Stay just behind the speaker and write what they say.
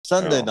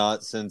Sunday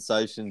Night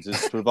Sensations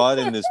is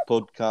providing this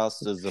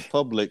podcast as a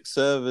public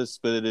service,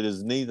 but it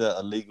is neither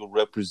a legal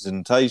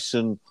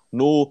representation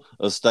nor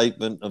a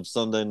statement of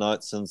Sunday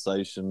Night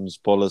Sensations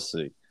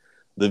policy.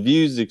 The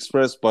views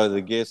expressed by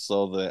the guests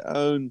are their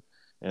own,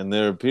 and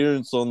their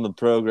appearance on the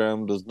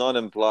program does not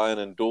imply an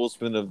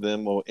endorsement of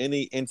them or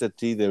any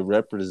entity they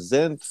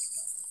represent.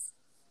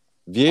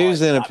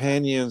 Views and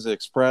opinions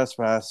expressed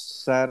by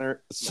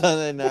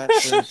Sunday Night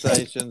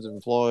Sensations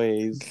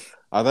employees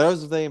are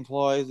those of the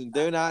employees and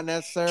do not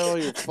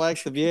necessarily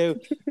reflect the view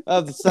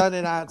of the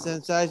Sunday Night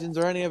Sensations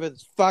or any of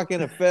its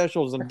fucking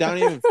officials, and don't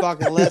even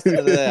fucking listen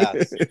to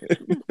this.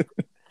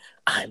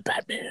 I'm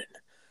Batman.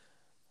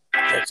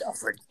 Thanks,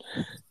 Alfred.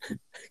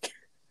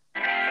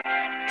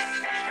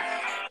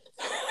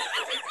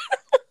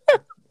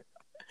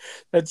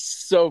 That's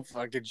so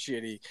fucking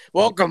shitty.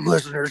 Welcome,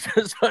 listeners,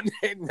 to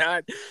Sunday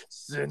Night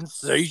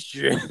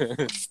Sensation.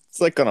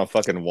 It's like on a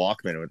fucking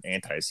Walkman with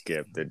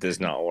anti-skip that does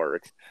not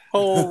work.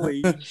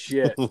 Holy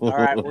shit. All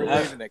right, we're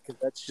leaving it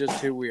because that's just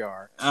who we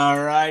are.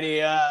 All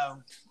righty.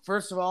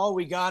 First of all,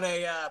 we got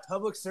a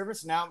public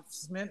service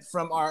announcement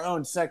from our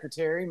own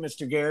secretary,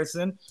 Mr.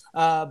 Garrison,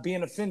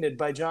 being offended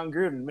by John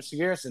Gruden. Mr.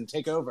 Garrison,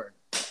 take over.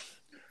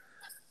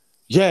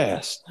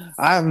 Yes,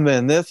 I've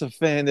been this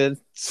offended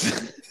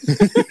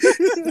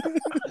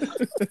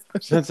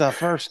since I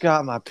first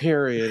got my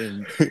period,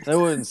 and they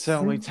wouldn't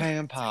sell me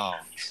tampons.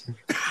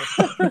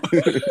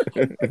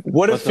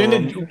 What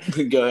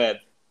offended? Go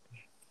ahead.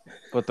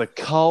 But the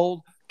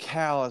cold,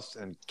 callous,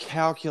 and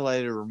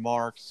calculated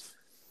remarks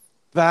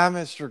by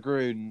Mr.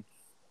 Gruden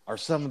are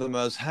some of the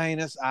most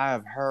heinous I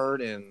have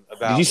heard in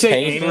about Did you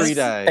say 3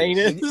 days.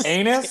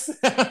 Anus?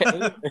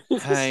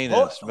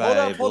 Heinous,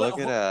 babe. Look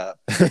it up.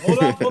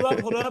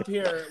 Hold up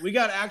here. We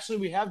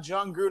have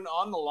John Gruden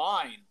on the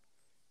line.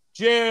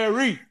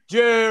 Jerry.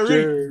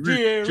 Gruden.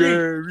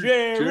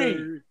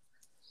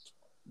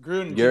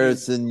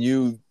 Garrison,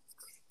 you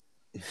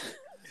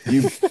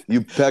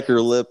pecker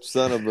lip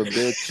son of a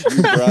bitch.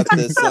 You brought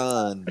this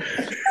on.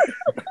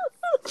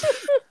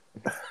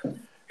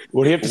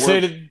 What do you have to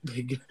say to...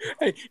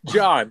 Hey,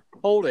 John,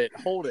 hold it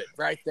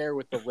right there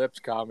with the lips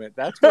comment.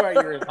 That's why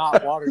you're in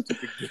hot water to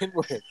begin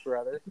with,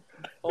 brother.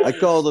 I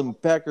called him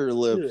pecker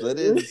lips. I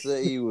didn't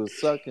say he was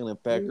sucking a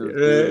pecker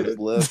through his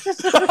lips.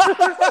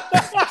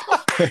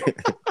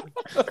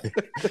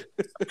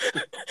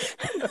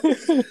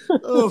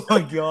 Oh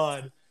my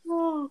god.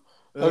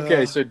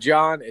 Okay, so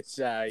John, it's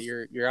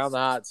you're on the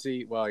hot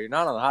seat. Well, you're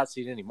not on the hot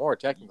seat anymore,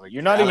 technically.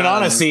 You're not even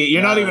on a seat.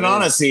 You're not even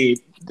on a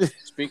seat.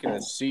 Speaking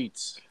of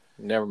seats,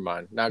 never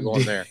mind. Not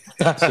going there.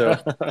 So,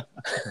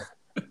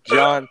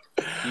 John,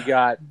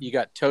 you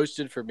got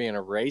toasted for being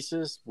a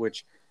racist,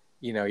 which,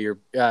 you know, your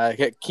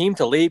Akeem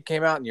Talib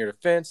came out in your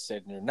defense,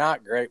 said you're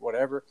not great,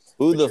 whatever.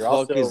 Who the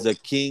fuck is a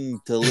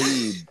King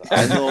Talib?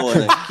 I know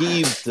an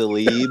Akeem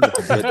Talib,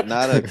 but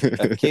not a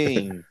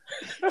king.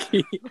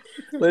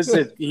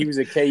 Listen, he was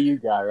a KU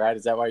guy, right?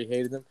 Is that why you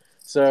hated him?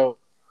 So,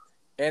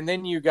 and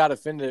then you got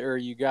offended, or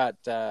you got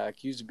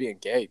accused of being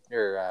gay,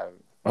 or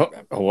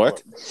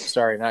what?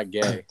 Sorry, not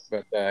gay,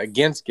 but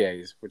against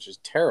gays, which is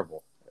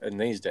terrible in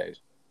these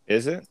days.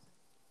 Is it?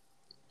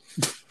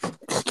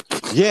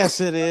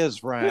 Yes, it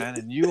is, Ryan,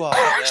 and you all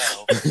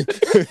know.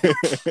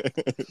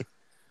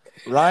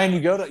 Ryan, you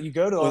go to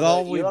with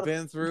all we've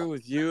been through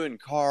with you and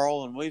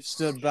Carl, and we've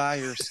stood by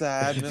your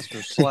side,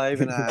 Mr. Slave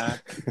and I,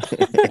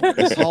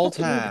 this whole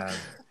time.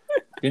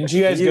 Didn't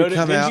you guys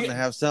come out and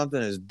have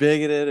something as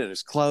bigoted and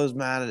as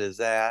closed-minded as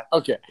that?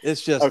 Okay,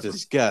 it's just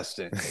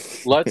disgusting.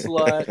 Let's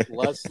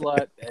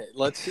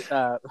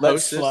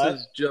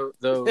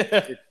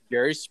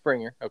Gary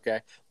Springer.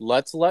 Okay,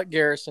 let's let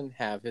Garrison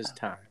have his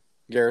time.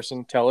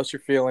 Garrison, tell us your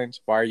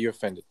feelings. Why are you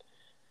offended?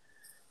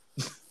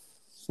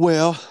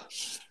 Well,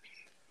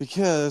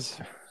 because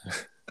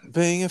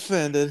being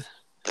offended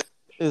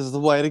is the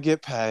way to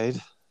get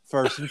paid,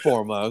 first and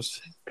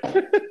foremost.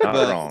 Not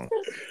wrong.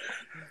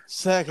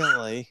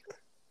 Secondly,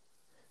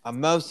 I'm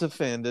most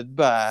offended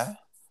by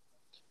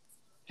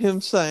him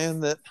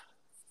saying that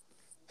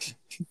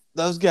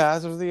those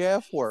guys are the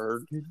F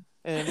word.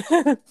 And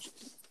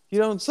you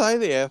don't say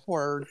the F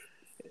word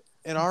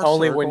in our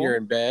only circle. When you're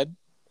in bed?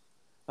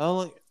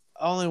 Only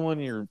when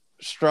you're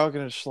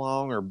stroking his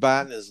schlong or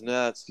biting his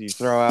nuts do you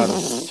throw out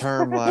a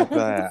term like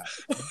that.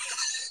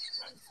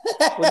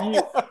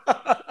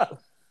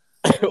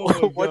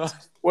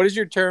 What is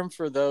your term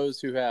for those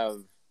who have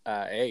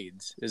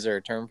AIDS? Is there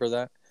a term for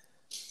that?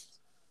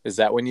 Is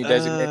that when you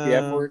designate the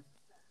F word?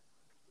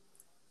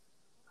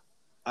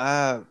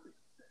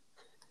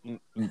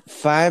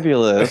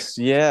 Fabulous,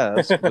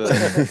 yes. But...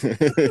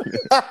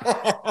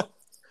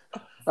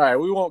 All right,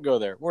 we won't go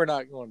there. We're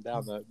not going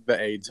down the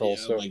AIDS hole.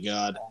 Oh my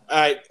god! All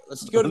right,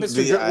 let's go to Mr.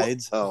 The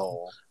AIDS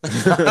hole.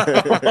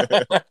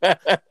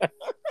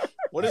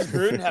 What does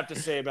Gruden have to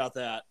say about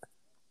that?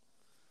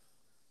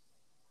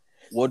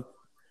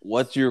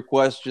 What's your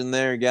question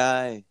there,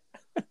 guy?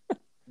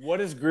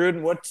 What is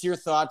Gruden? What's your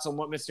thoughts on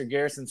what Mr.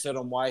 Garrison said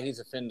on why he's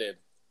offended?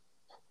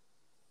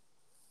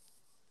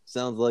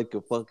 Sounds like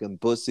a fucking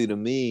pussy to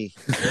me.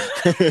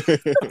 That's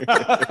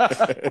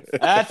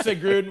a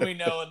Gruden we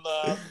know and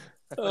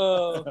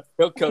love.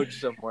 He'll coach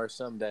somewhere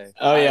someday.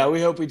 Oh yeah,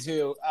 we hope we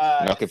do.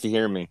 Knock if you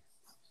hear me.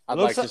 I'd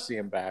looks like like- to see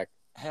him back.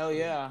 Hell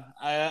yeah.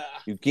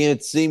 You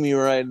can't see me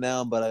right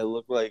now, but I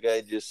look like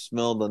I just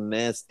smelled a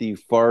nasty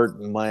fart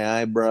and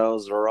my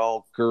eyebrows are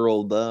all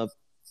curled up.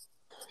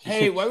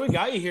 Hey, why we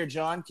got you here,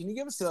 John? Can you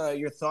give us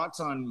your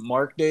thoughts on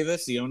Mark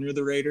Davis, the owner of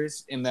the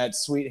Raiders, and that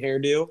sweet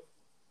hairdo?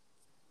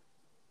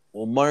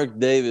 Well, Mark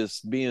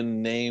Davis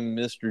being named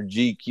Mr.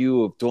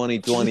 GQ of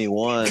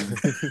 2021.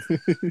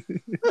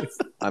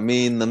 I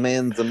mean, the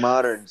man's a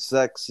modern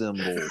sex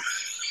symbol.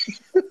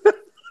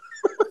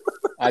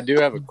 I do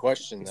have a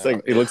question, It's though.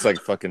 like it looks like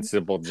fucking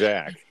Simple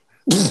Jack.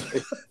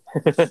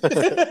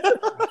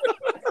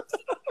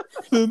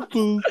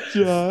 Simple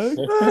Jack.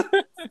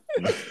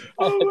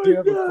 I do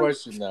have a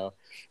question, though.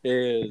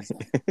 Is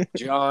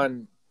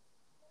John,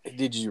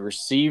 did you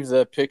receive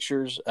the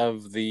pictures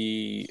of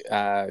the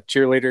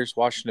cheerleaders,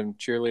 Washington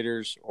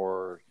cheerleaders,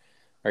 or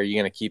are you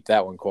going to keep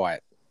that one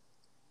quiet?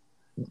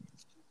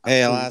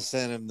 Hell, I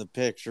sent him the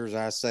pictures.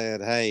 I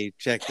said, hey,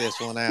 check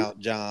this one out,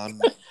 John.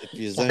 If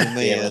you zoom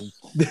in,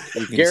 you can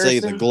see the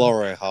Garrison?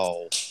 glory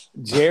hole.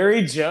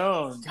 Jerry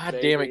Jones. God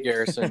baby. damn it,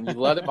 Garrison. You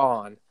let him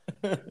on.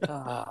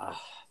 Ah.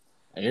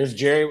 Here's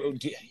Jerry.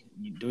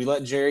 Do we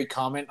let Jerry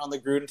comment on the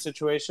Gruden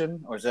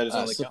situation, or is that his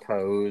I only comment?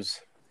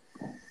 suppose.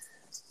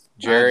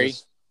 Jerry,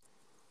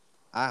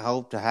 I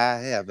hope to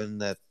high heaven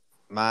that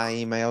my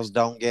emails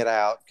don't get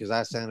out because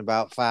I send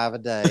about 5 a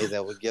day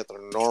that would get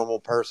the normal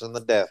person the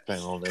death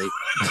penalty.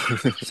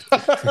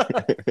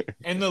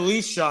 And the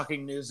least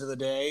shocking news of the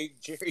day,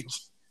 Jerry.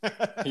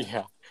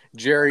 yeah.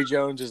 Jerry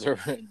Jones is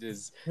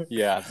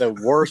the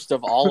worst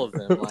of all of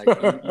them.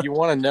 Like you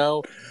want to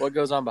know what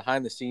goes on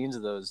behind the scenes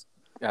of those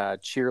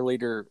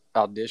cheerleader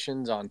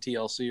auditions on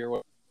TLC or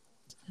what?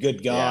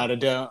 Good God, I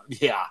don't.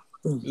 Yeah.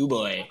 Oh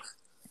boy.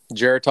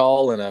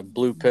 Geritol and a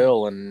blue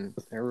pill and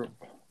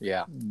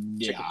yeah.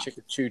 Yeah.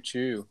 Chicka choo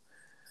choo.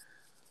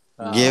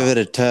 Give it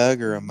a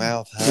tug or a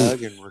mouth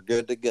hug, and we're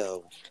good to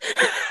go.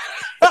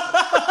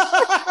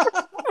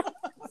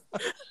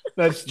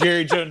 That's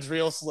Jerry Jones'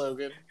 real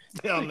slogan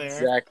down there.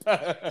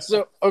 Exactly.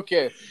 So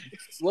okay,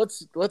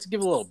 let's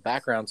give a little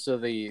background. So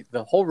the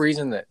whole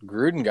reason that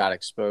Gruden got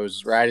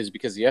exposed, right, is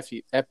because the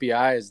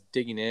FBI is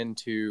digging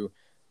into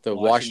the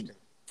Washington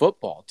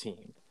football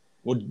team.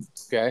 Well,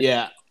 Okay.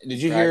 yeah.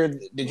 Did you Right. hear?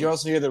 Did you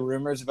also hear the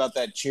rumors about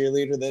that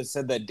cheerleader that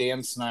said that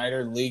Dan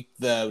Snyder leaked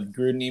the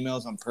Gruden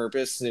emails on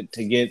purpose to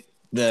get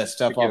the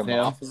stuff To get off him him?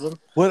 off of them.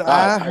 What it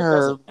I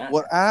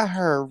doesn't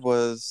heard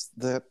was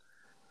that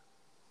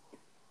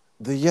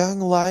the young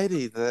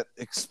lady that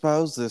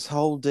exposed this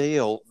whole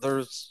deal,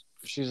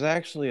 she's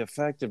actually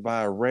affected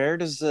by a rare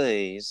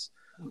disease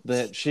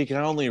that she can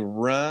only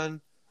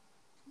run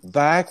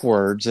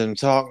backwards and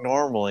talk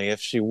normally. If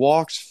she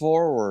walks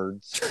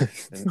forwards,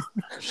 and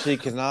she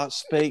cannot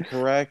speak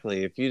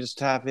correctly. If you just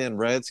type in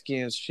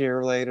Redskins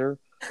cheerleader,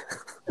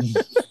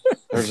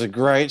 there's a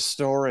great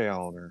story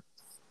on her.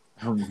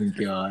 Oh my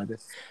God.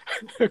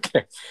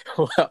 Okay.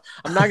 Well,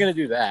 I'm not going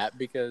to do that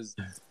because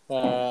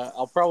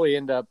I'll probably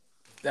end up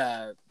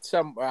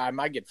I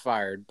might get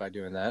fired by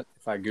doing that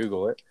if I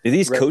Google it. Do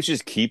these Right.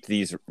 coaches keep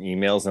these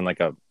emails in like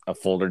a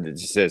folder that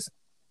just says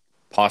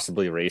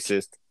possibly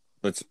racist?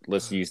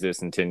 Let's use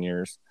this in 10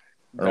 years.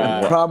 Or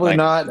what? Probably Like,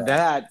 not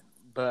that,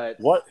 but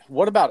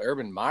What about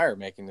Urban Meyer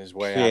making his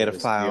way out Create of a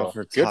this file deal?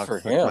 for Good for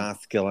toxic him.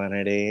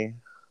 masculinity.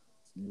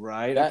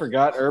 right. I That-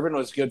 forgot Urban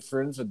was good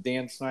friends with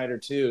Dan Snyder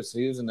too, so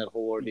he was in that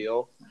whole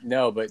ordeal.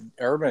 No, but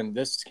Urban,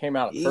 this came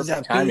out at He's perfect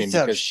a timing piece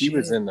of because he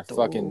was shit, in the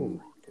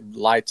fucking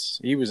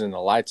lights. He was in the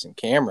lights and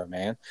camera,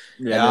 man.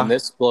 And Yeah. then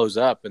this blows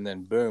up, and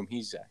then boom,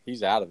 he's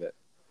out of it.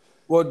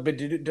 Well, but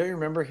don't you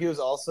remember he was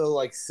also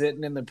like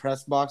sitting in the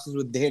press boxes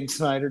with Dan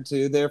Snyder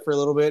too there for a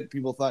little bit?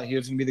 People thought he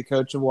was going to be the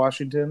coach of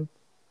Washington.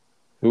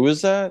 Who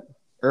is that?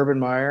 Urban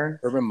Meyer.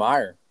 Urban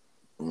Meyer.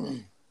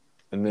 And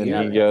then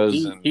Yeah, he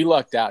goes and He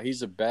lucked out.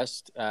 He's the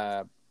best.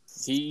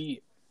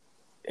 He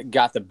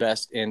got the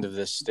best end of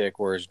this stick,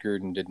 whereas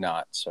Gruden did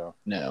not. So,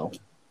 No.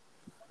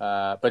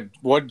 but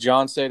what did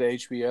John say to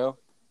HBO?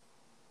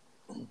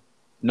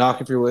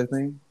 Knock if you're with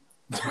me.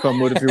 Come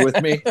wood if you're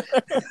with me.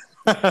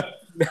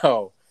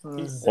 No.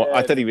 Well,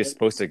 I thought he was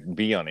supposed to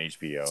be on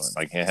HBO.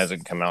 Like, it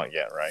hasn't come out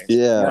yet, right?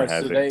 yeah. Or No,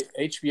 has so it?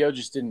 HBO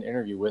just did an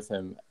interview with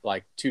him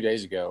like 2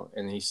 days ago,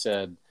 and he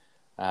said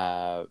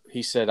I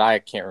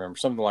can't remember,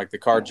 something like the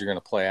cards are going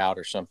to play out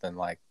or something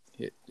like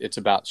it's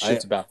about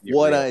shit's about to get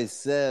What real. I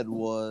said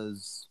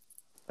was,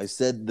 I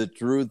said the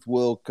truth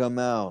will come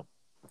out.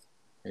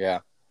 Yeah.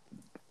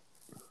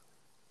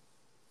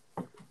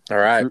 All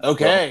right.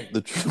 Okay.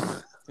 The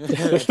truth.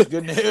 That's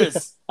good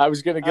news. I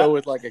was going to go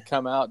with like a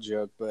come out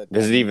joke, but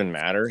Does it even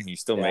matter? He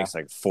still Yeah. makes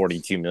like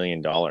 $42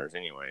 million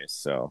anyways.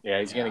 So yeah,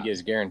 he's going to get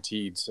his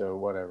guaranteed. So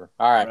whatever.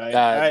 All right. Right.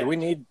 All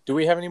right. Do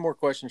we have any more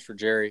questions for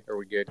Jerry? Are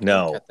we good? Can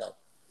No. we cut that?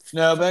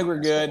 No, Beg,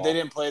 we're good. They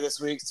didn't play this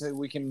week, so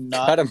we can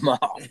Cut not. him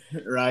off.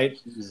 Right.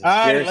 Jesus. All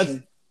right,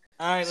 Garrison,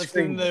 All right, let's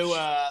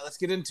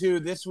get into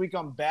this week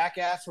on Back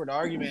Assword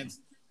Arguments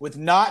with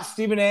not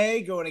Stephen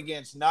A. going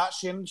against not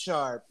Shannon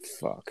Sharp.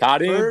 Fuck.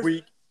 Tight end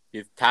week.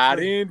 It's tight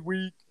end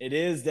week. It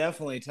is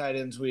definitely tight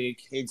ends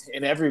week. It's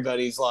in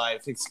everybody's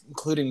life,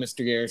 including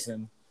Mr.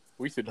 Garrison.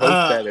 We should host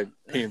that at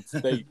Penn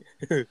State.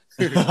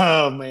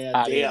 Oh man,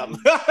 Tight damn,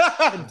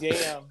 end.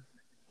 damn.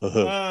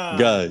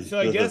 Guys. So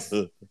I guess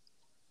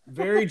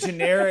very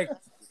generic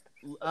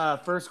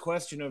first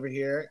question over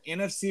here.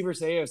 NFC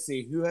versus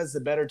AFC. Who has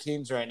the better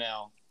teams right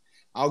now?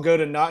 I'll go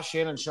to not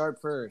Shannon Sharp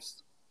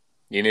first.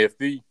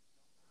 NFC.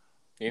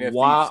 NFC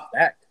Wow.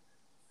 stacked.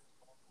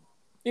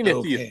 NFC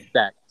Okay. is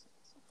stacked.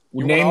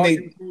 You Name want to the-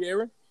 argue with me,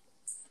 Aaron?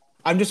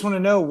 I just want to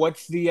know what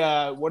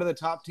are the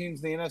top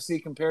teams in the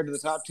NFC compared to the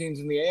top teams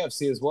in the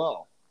AFC as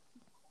well?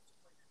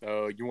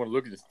 You want to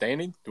look at the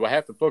standings? Do I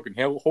have to fucking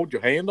hold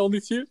your hand on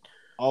this shit?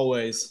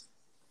 Always.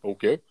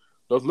 Okay,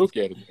 let's look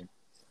at it then.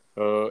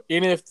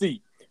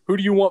 NFC. Who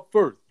do you want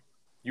first?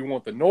 You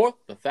want the North,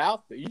 the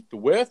South, the East, the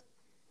West?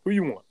 Who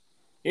you want?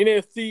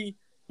 NFC.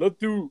 Let's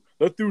do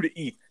the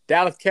East.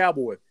 Dallas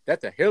Cowboys.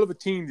 That's a hell of a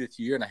team this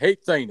year, and I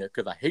hate saying that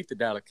because I hate the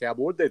Dallas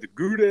Cowboys. They're a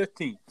good ass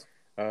teim.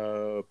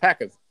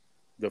 Packers.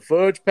 The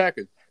Fudge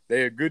Packers.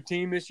 They're a good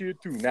team this year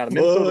too. Now the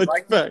Minnesota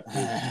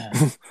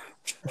Vikings.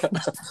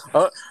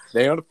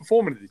 They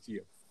underperforming this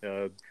year.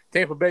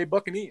 Tampa Bay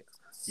Buccaneers.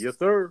 Yes,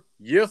 sir.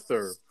 Yes,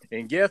 sir.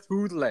 And guess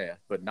who's last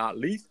but not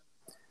least?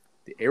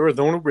 The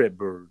Arizona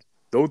Redbirds.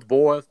 Those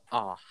boys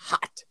are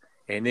hot.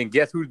 And then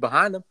guess who's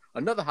behind them?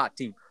 Another hot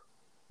team.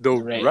 The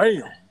Right.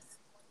 Rams.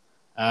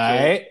 All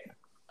right.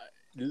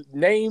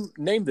 Name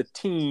the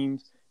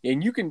teams,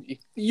 and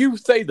you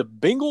say the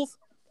Bengals,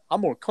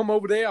 I'm gonna come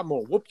over there. I'm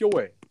gonna whoop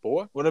your ass,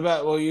 boy. What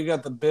about? Well, you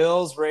got the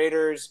Bills,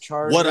 Raiders,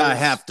 Chargers. What I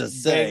have to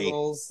say-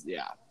 Bengals.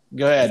 Yeah.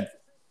 Go ahead.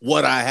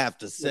 What I have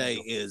to say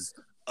is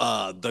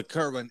the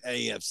current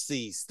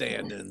AFC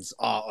standings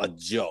are a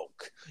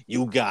joke.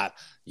 You got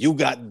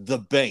the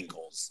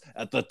Bengals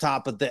at the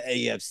top of the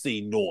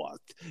AFC North.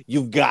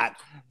 You got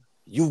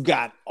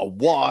a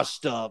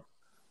washed up,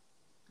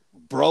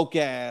 broke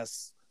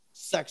ass,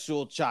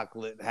 sexual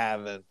chocolate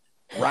having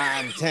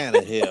Ryan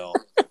Tannehill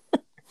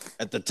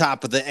at the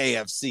top of the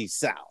AFC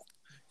South.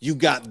 You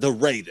got the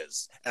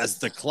Raiders as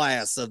the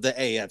class of the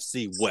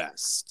AFC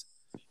West.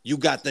 You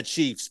got the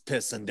Chiefs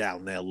pissing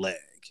down their leg.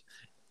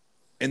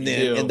 And then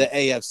You do. in the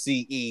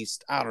AFC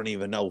East, I don't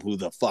even know who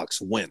the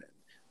fuck's winning.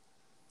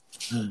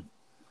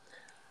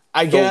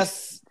 I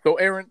guess. So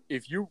Aaron,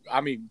 you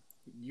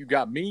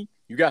got me,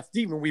 you got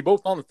Steven, we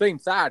both on the same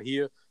side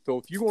here. So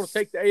if you want to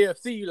take the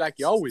AFC like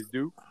you always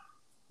do,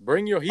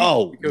 bring your heat.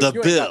 Oh, because the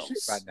you ain't got shit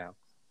Bills. right now.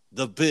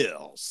 The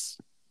Bills.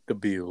 The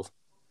Bills.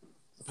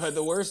 But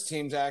the worst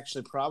team's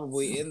actually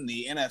probably in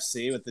the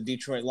NFC with the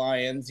Detroit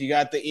Lions. You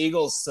got the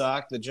Eagles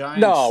suck. The Giants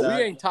No, suck.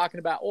 we ain't talking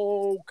about.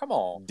 Oh, come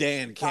on.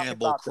 Dan Talking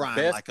Campbell about the crying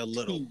best like a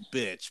little team.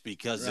 bitch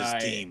because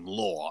Right. his team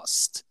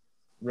lost.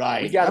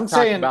 Right. We got to I'm talk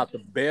saying, about the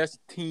best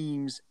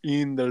teams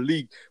in the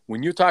league.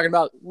 When you're talking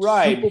about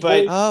Right, Super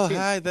but- Bowl Oh, teams,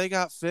 hey, they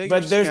got figure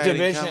But there's skating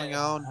division- coming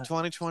on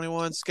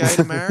 2021 Skate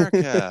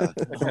America.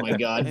 oh my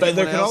God. But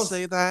there Anyone can else also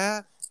see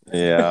that?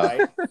 Yeah.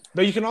 right?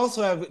 But you can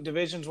also have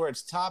divisions where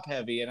it's top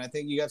heavy, and I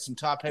think you got some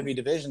top heavy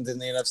divisions in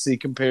the NFC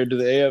compared to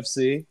the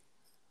AFC.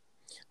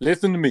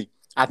 listen to me.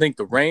 I think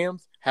the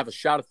Rams have a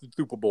shot at the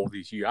Super Bowl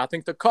this year. I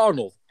think the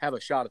Cardinals have a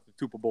shot at the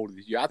Super Bowl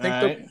this year. I think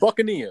Alright. the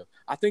Buccaneers.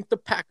 I think the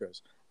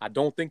Packers. I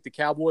don't think the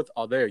Cowboys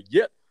are there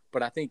yet,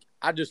 but I think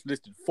I just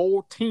listed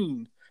 4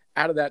 teams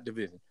out of that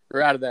division,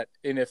 or out of that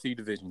NFC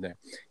division there.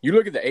 You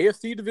look at the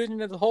AFC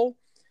division as a whole,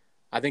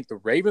 I think the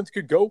Ravens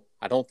could go.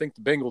 I don't think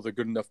the Bengals are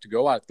good enough to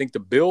go. I think the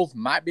Bills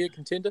might be a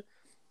contender.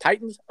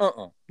 Titans,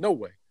 no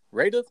way.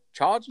 Raiders,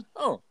 Chargers,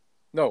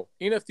 no.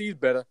 NFC's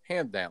better,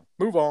 hands down.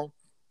 Move on.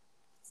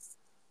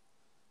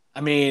 I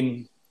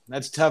mean,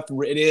 that's tough.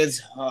 It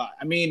is.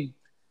 I mean,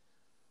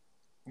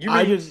 You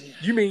I mean just.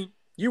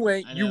 you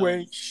I know.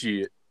 ain't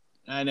shit.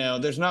 I know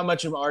there's not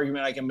much of an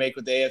argument I can make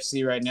with the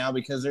AFC right now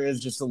because there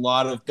is just a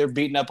lot of they're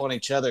beating up on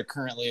each other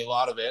currently. A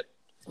lot of it.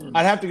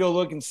 I'd have to go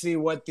look and see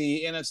what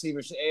the NFC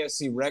versus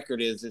AFC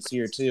record is this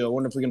year too. I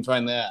wonder if we can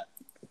find that.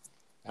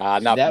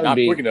 Not That would not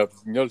be- quick enough.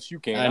 Notice you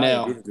can't. I ain't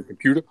know. good at the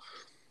computer.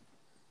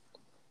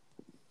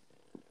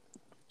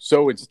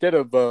 So instead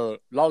of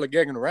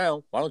lollygagging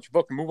around, why don't you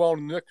fucking move on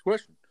to the next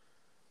question?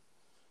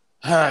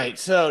 All right.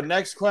 So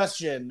next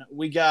question,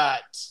 we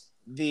got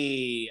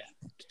the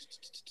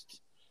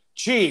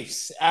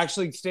Chiefs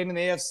actually staying in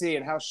the AFC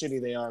and how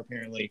shitty they are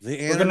apparently. The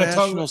We're gonna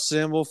talk international about-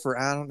 symbol for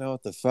I don't know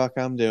what the fuck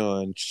I'm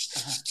doing.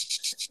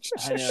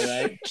 I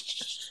know, right?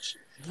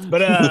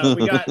 But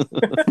we got.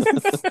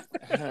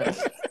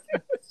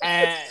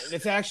 And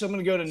it's actually I'm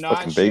going to go to not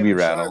Fucking baby Shannon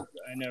rattle. Sharp.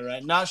 I know,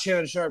 right? Not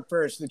Shannon Sharp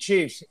first. The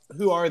Chiefs.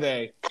 Who are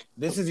they?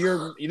 This is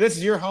your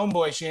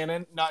homeboy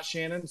Shannon, not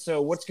Shannon.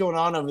 So what's going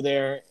on over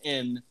there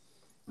in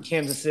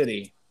Kansas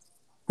City?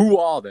 Who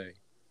are they?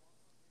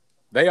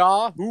 They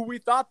are who we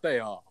thought they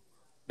are.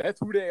 That's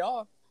who they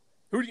are.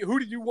 Who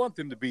do you want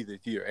them to be this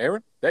year,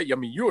 Aaron?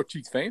 You're a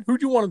Chiefs fan. Who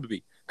do you want them to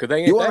be? Because they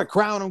ain't You want to that.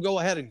 crown them? Go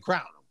ahead and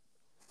crown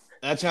them.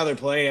 That's how they're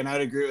playing.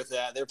 I'd agree with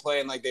that. They're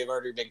playing like they've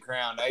already been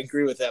crowned. I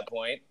agree with that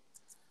point.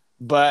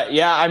 But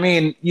yeah, I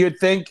mean, you'd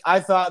think I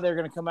thought they were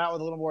going to come out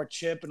with a little more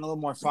chip and a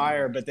little more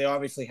fire, but they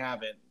obviously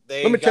haven't.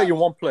 Let me tell you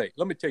one play.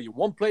 Let me tell you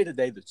one play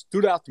today that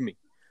stood out to me.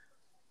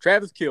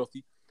 Travis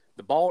Kelce,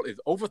 the ball is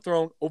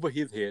overthrown over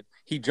his head.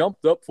 He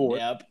jumped up for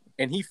it,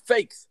 and he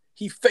fakes.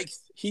 He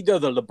fakes. He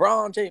does a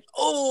LeBron James.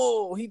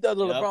 Oh, he does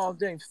a LeBron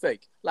James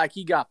fake, like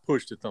he got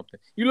pushed or something.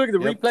 You look at the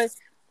replay,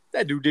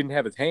 that dude didn't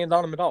have his hands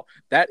on him at all.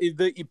 That is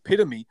the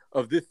epitome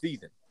of this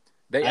season.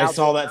 I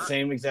saw that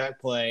same exact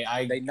play.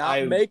 They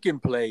not making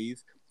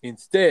plays.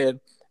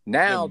 Instead,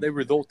 now they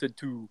resulted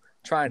to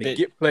trying to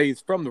get plays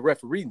from the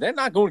referee. They're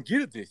not going to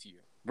get it this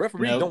year.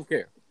 Referees don't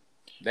care.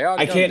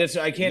 I can't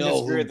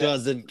disagree with that.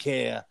 Doesn't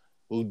care?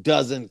 Who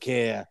doesn't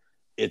care?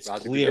 It's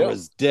clear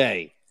as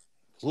day.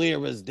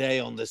 Clear as day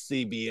on the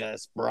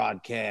CBS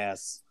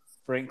broadcast.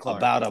 Frank Clark.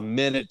 About a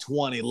minute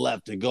 20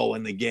 left to go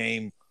in the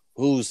game.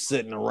 Who's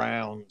sitting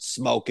around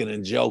smoking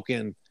and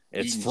joking?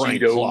 It's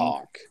Frank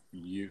Clark.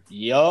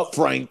 Yup.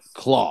 Frank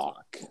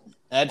Clark.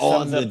 That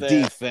on the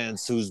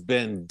defense who's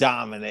been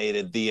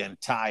dominated the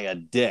entire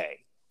day.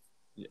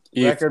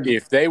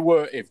 If they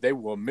were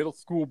a middle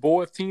school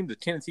boys team, the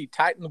Tennessee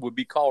Titans would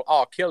be called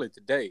R. Kelly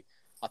today.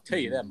 I'll tell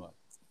you that much.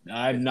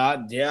 I'm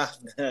not. Yeah,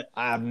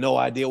 I have no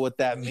idea what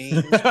that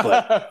means.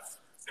 But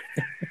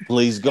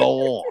please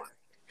go on.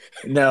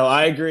 No,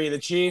 I agree. The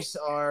Chiefs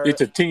are.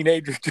 It's a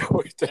teenager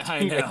choice.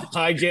 I know.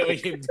 I get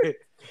what you did.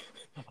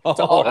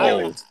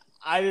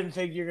 I didn't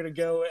think you're gonna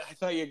go. I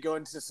thought you'd go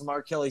into some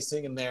R. Kelly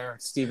singing there,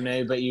 Stephen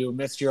A. But you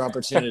missed your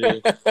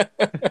opportunity.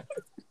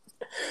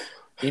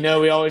 You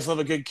know, we always love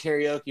a good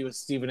karaoke with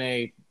Stephen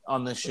A.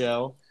 on this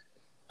show.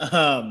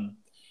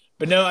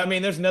 But no, I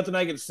mean, there's nothing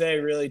I can say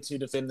really to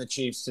defend the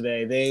Chiefs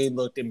today. They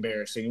looked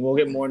embarrassing. We'll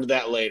get more into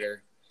that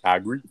later. I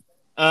agree.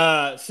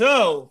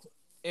 So,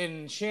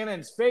 in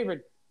Shannon's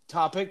favorite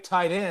topic,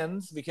 tight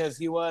ends, because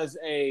he was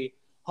a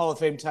Hall of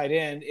Fame tight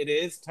end, it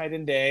is tight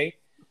end day.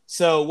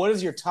 So, what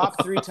is your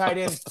top 3 tight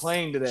ends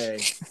playing today?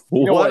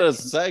 What a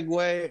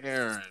segue,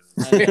 Aaron.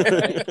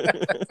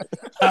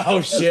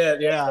 Oh,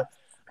 shit, yeah.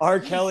 R.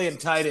 Kelly and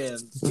tight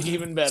ends,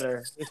 even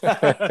better.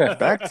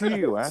 Back to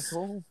you,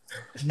 asshole.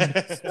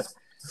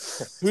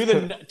 Who are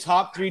the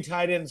top 3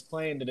 tight ends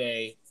playing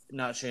today?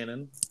 Not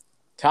Shannon.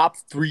 Top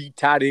 3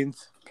 tight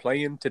ends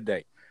playing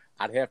today.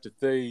 I'd have to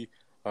say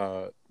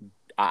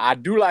I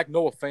do like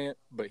Noah Fant,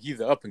 but he's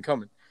an up and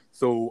coming.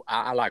 So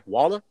I like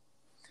Waller.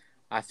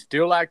 I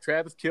still like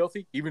Travis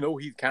Kelce, even though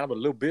he's kind of a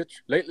little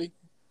bitch lately.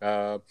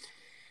 The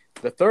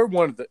third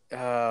one,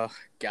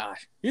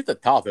 gosh, he's a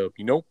toss-up.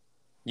 You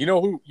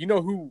know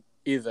who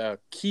is a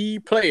key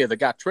player that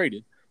got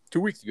traded 2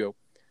 weeks ago?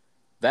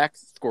 Zach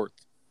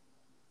Squirts.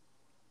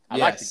 I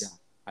like the guy.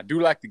 I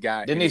do like the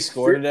guy. Didn't he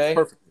score today?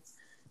 Perfectly.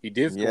 He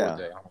did score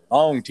today on a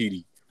long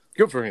TD.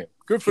 Good for him.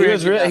 Good for him.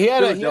 He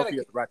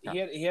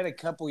had a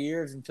couple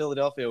years in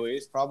Philadelphia where he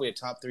was probably a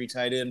top 3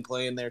 tight end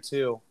playing there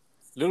too.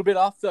 A little bit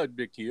off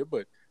subject here,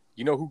 but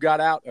you know who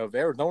got out of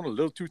Arizona a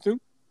little too soon?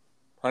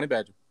 Honey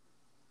Badger.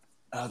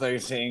 I thought you were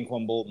saying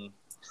Quan Bolton.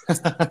 I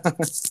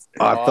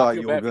thought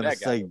you were going to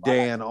say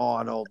Dan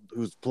Arnold,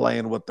 who's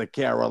playing with the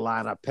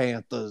Carolina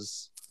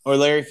Panthers. Or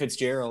Larry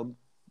Fitzgerald.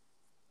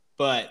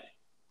 But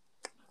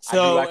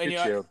so,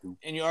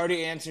 and you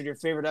already answered your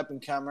favorite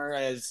up-and-comer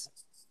as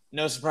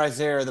no surprise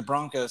there, the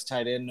Broncos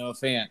tight end, Noah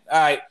Fant. All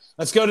right,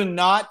 let's go to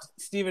not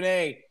Stephen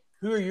A.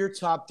 Who are your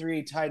top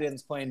 3 tight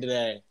ends playing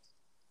today?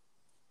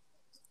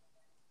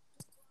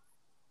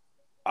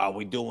 Are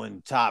we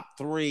doing top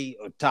 3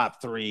 or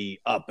top 3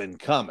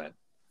 up-and-coming?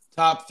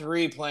 Top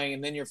 3 playing,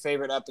 and then your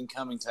favorite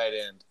up-and-coming tight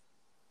end.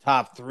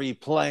 Top 3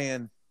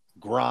 playing,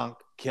 Gronk,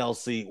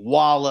 Kelce,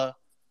 Waller.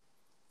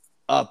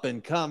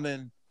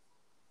 Up-and-coming,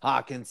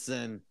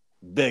 Hawkinson,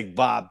 Big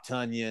Bob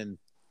Tunyon,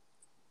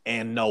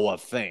 and Noah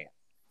Fant.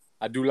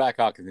 I do like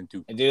Hawkinson,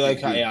 too. I do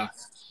like, yeah.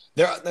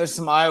 There's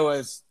some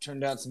Iowas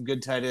turned out some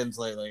good tight ends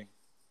lately.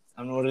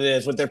 I don't know what it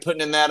is, what they're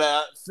putting in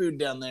that food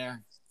down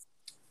there.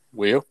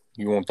 Well,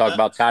 you want to talk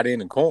about tight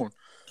end and corn.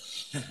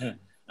 All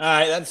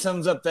right, that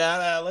sums up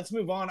that. Let's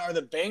move on. Are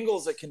the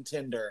Bengals a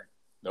contender?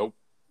 Nope.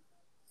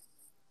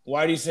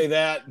 Why do you say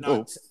that?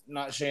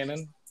 Not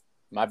Shannon?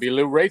 Might be a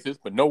little racist,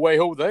 but no way,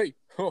 Jose.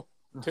 I'll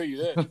tell you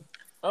that.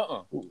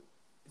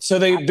 So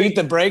they beat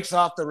the brakes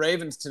off the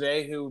Ravens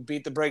today, who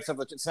beat the brakes off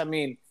the – I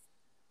mean,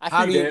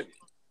 how do you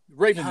 –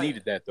 Ravens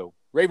needed that, though.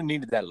 Ravens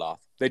needed that loss.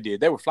 They did.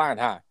 They were flying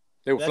high.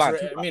 They were flying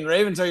too high. I mean,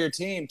 Ravens are your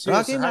team, too, so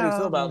how do you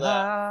feel about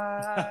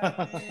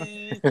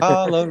that?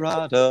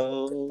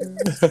 Colorado.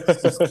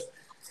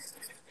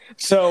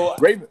 So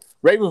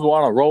Ravens were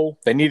on a roll.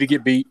 They need to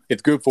get beat.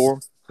 It's good for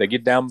them. They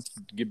get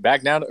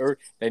back down to earth.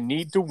 They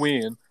need to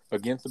win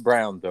against the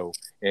Browns, though.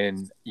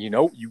 And,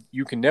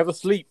 you can never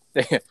sleep.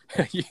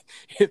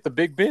 It's the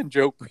Big Ben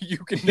joke, but you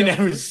can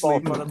never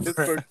sleep on the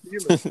Pittsburgh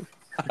Steelers.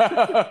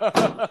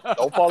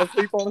 Don't fall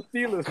asleep on the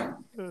Steelers.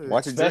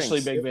 Watch your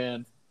Especially drinks. Big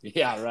Ben.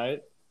 Yeah,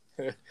 right?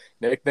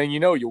 Next thing you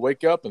know, you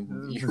wake up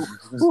and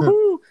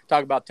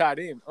Talk about tight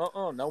end.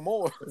 No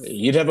more.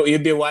 You'd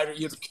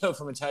go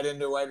from a tight end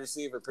to a wide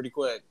receiver pretty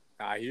quick.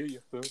 I hear you.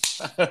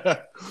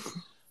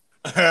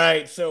 All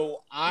right,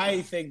 so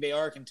I think they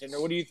are a contender.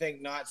 What do you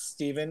think, not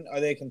Steven? Are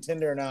they a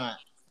contender or not?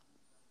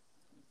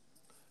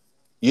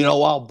 You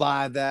know, I'll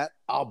buy that.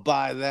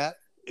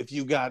 If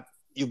you got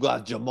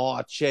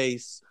Jamar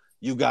Chase,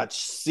 you got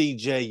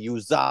CJ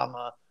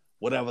Uzama,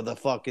 whatever the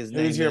fuck his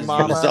name Who's your is.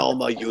 mama?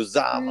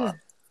 Uzama.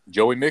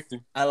 Joey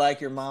Mixon. I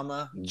like your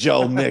mama.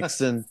 Joe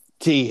Mixon,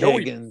 T.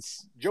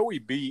 Higgins. Joey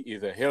B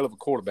is a hell of a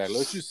quarterback.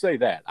 Let's just say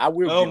that. I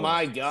will. Oh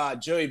my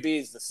God, Joey B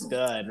is the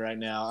stud right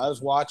now. I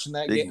was watching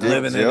that Big game.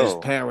 Living in Joe. his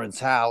parents'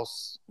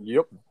 house.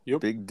 Yep.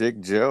 Big Dick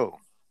Joe.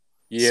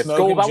 Yeah,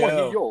 Smoking Scope, I want to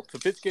Joe. hear your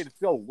sophisticated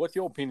Scope. What's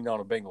your opinion on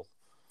the Bengals?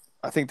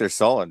 I think they're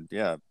solid.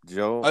 Yeah,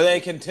 Joe. Are they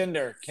a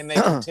contender? Can they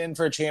contend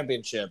for a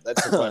championship?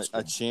 That's the question.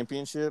 A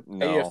championship?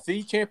 No,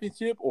 AFC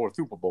championship or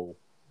Super Bowl?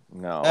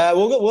 no.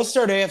 We'll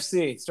start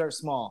AFC. Start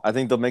small. I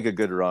think they'll make a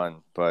good run,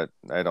 but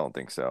I don't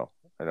think so.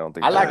 I don't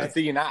think. I like they're- to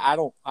see, and I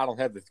don't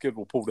have the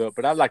schedule pulled up,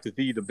 but I'd like to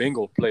see the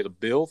Bengals play the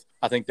Bills.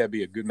 I think that'd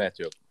be a good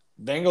matchup.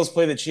 Bengals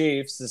play the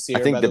Chiefs this year.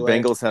 I think by the the way.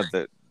 Bengals have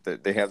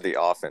they have the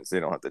offense. They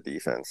don't have the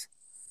defense.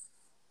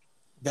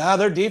 Yeah,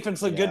 their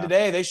defense looked good Yeah.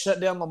 today. They shut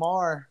down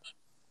Lamar.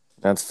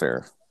 That's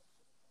fair.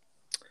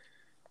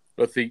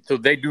 Let's see. So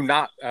they do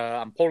not.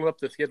 I'm pulling up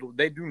the schedule.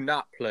 They do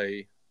not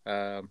play.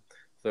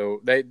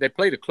 So they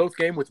played a close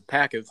game with the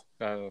Packers.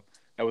 That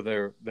was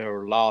their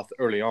loss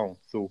early on.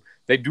 So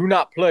they do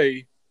not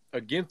play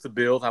against the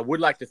Bills. I would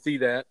like to see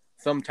that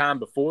sometime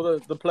before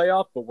the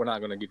playoff, but we're not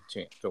going to get a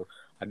chance. So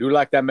I do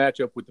like that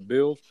matchup with the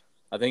Bills.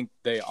 I think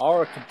they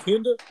are a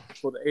contender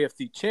for the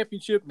AFC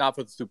Championship, not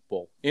for the Super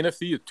Bowl.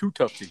 NFC is too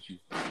tough this year.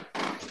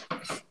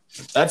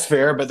 That's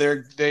fair, but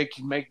they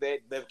can make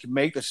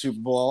the Super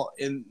Bowl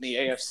in the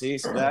AFC,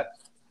 so that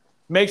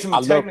makes them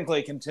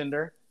technically a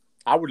contender.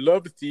 I would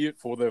love to see it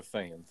for their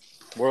fans.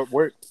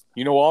 We're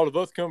all of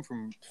us come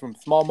from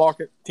small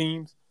market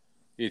teams.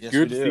 It's Yes,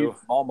 good we to do.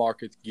 see small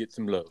markets get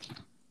some love.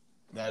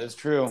 That is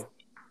true.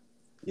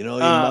 You know,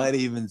 you might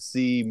even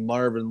see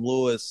Marvin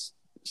Lewis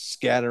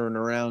scattering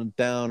around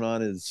town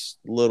on his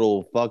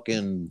little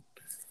fucking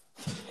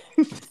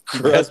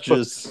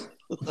crutches.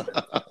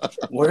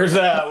 Where's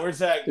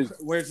that?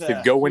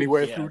 To go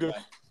anywhere Yeah, through the. okay.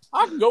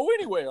 I can go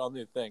anywhere on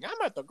this thing.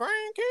 I'm at the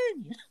Grand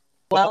Canyon.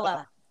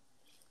 Well,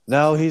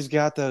 No, he's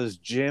got those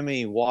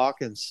Jimmy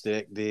walking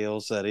stick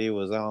deals that he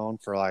was on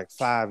for like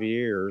 5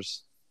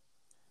 years.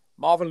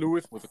 Marvin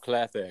Lewis was a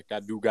class act.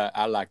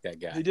 I like that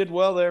guy. He did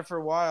well there for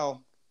a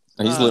while.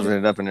 He's living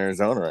it up in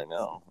Arizona right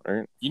now,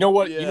 right? You know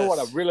what? Yes. You know what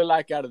I really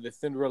like out of the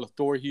Cinderella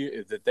story here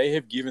is that they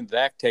have given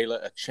Zach Taylor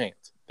a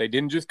chance. They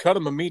didn't just cut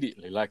him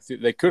immediately like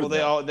they could have.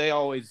 Well, they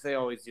always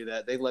do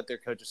that. They let their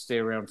coaches stay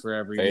around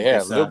forever. They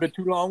have a little bit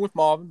too long with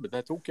Marvin, but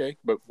that's okay.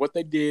 But what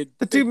they did,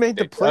 The dude made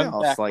the they done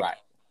playoffs Zach like right.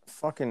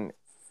 fucking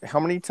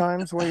how many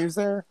times when he was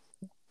there?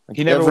 Like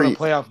He never won a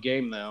playoff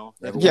game though.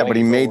 Yeah, but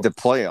he made the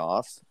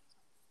playoffs.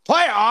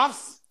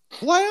 playoffs.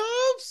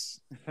 Playoffs?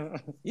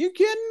 You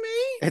kidding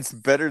me? It's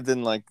better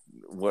than like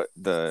what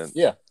the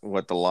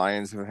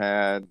Lions have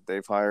had.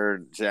 They've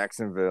hired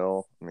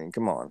Jacksonville. I mean,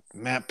 come on.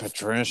 Matt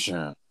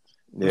Patricia.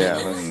 Yeah,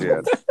 that's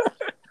good.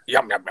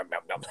 Yum yum yum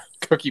yum yum.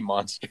 Cookie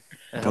Monster.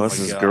 Plus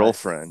his God.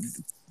 girlfriend.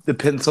 The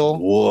pencil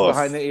Woof.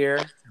 behind the ear.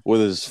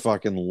 With his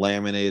fucking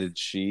laminated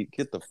sheet.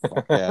 Get the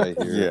fuck out of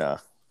here. Yeah.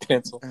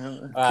 Pencil.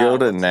 Go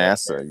to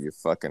NASA, you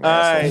fucking All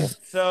asshole. right.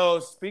 So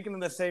speaking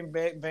of the same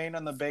vein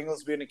on the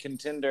Bengals being a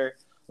contender,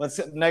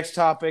 next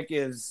topic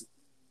is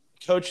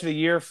Coach of the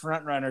Year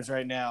frontrunners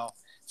right now.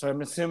 So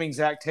I'm assuming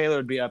Zach Taylor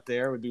would be up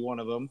there, would be one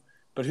of them.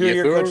 But who are Yes,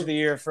 your sir. Coach of the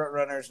Year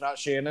frontrunners? Not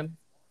Shannon.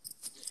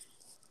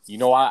 You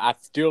know, I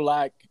still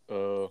like.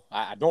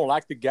 I don't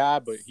like the guy,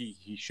 but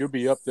he should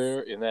be up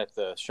there. And that's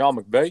Sean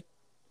McVay.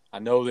 I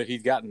know that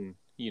he's gotten.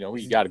 He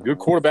got a good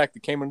quarterback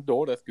that came in the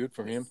door. That's good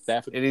for him.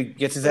 Stafford. And he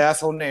gets his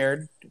asshole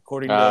nared,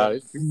 according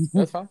to.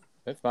 That's fine.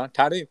 That's fine.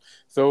 Tight end.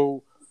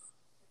 So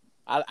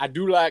I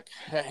do like,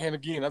 and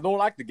again, I don't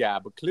like the guy,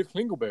 but Cliff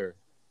Klingleberry.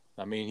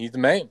 I mean, he's the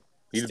man.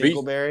 He's a beast.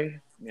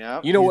 Stinkleberry. Yeah.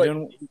 You know he's what?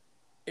 doing-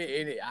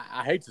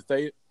 I hate to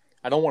say it.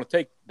 I don't want to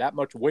take that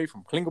much away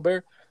from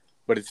Klingleberry,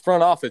 but his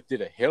front office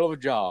did a hell of a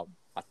job.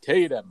 I tell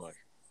you that much.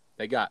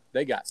 They got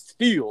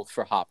steals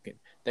for Hopkins.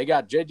 They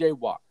got J.J.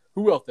 Watt.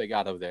 Who else they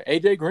got over there?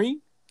 A.J.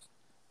 Green?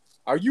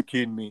 Are you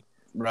kidding me?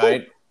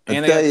 Right. I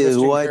And they tell got you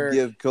Christian who I'd Kirk.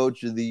 give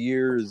Coach of the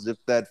Year is if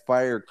that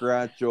fire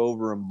crotch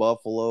over in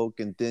Buffalo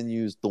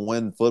continues to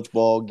win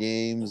football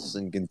games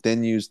and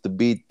continues to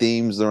beat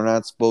teams they're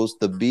not supposed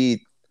to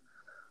beat.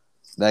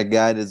 That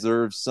guy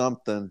deserves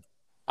something.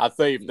 I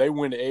say if they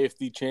win the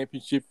AFC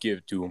Championship, give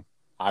it to him.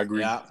 I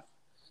agree. Yeah.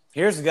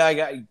 Here's the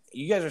guy.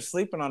 You guys are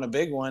sleeping on a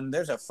big one.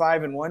 There's a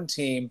 5-1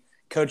 team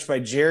coached by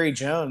Jerry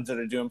Jones that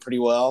are doing pretty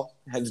well.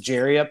 Has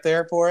Jerry up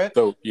there for it?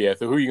 So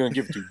who are you going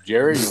to give it to?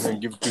 Jerry? You're going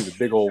to give it to the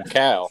big old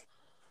cow.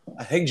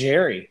 I think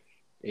Jerry.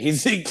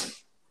 He's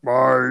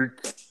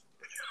Mark.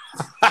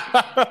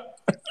 I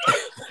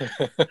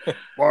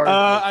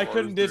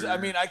couldn't. I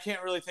mean, I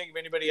can't really think of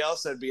anybody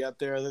else that'd be up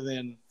there other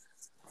than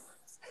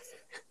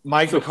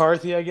Mike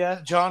McCarthy, I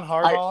guess. John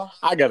Harbaugh.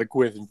 I got a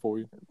question for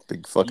you.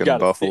 Big fucking You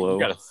Buffalo.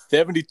 got a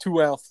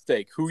 72-ounce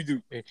steak. Who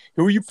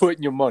are you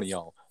putting your money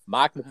on?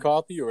 Mike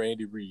McCarthy or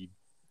Andy Reid?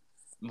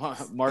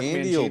 Mark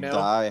Andy will Mangino.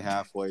 die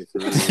halfway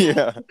through.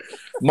 Yeah.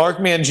 Mark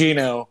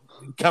Mangino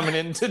coming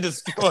in to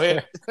destroy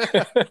it.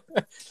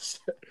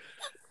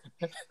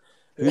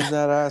 Who's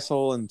that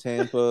asshole in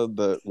Tampa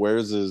that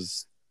wears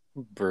his?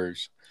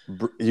 Bruce.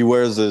 He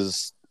wears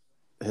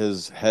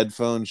his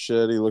headphone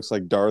shit. He looks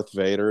like Darth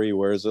Vader. He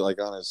wears it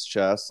like on his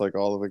chest, like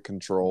all of the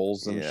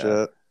controls and Yeah.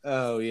 shit.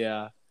 Oh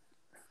yeah.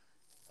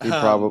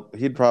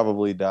 He'd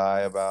probably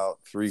die about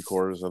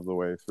 3/4 of the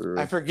way through.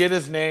 I forget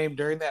his name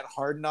during that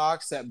Hard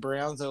Knocks. That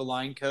Browns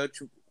O-line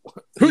coach,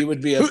 he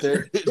would be up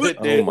there.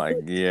 Oh my,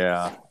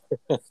 yeah.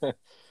 All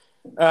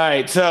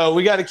right, so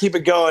we got to keep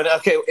it going.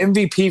 Okay,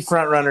 MVP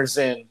front runners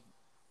in.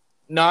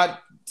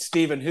 Not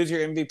Steven. Who's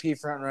your MVP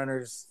front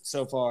runners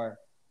so far?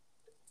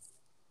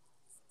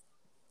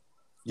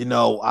 You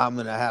know, I'm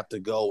gonna have to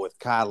go with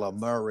Kyler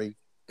Murray.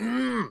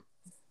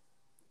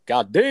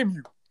 God damn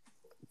you.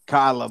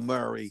 Kyler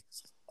Murray,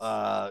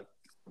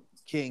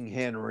 King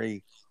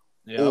Henry,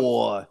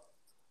 or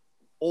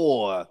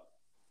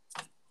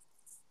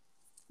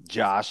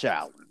Josh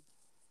Allen.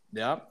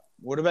 Yep.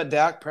 What about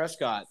Dak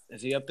Prescott?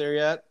 Is he up there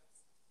yet?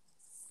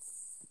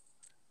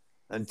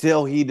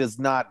 Until he does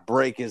not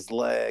break his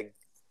leg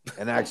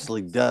and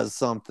actually does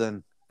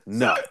something,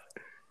 no.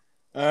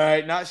 All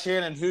right, not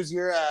Shannon. Who's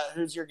your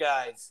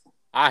guys?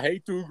 I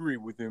hate to agree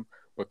with him,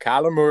 but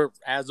Kyler Murray,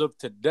 as of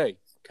today,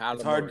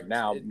 It's hard.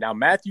 Murray. Now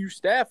Matthew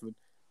Stafford,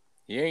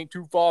 he ain't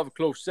too far of a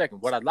close second.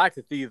 What I'd like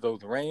to see is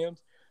those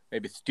Rams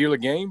maybe steal a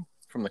game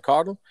from the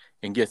Cardinals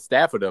and get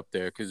Stafford up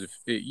there because I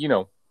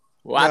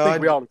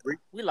think we all agree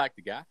we like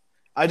the guy.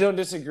 I don't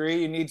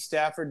disagree. You need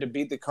Stafford to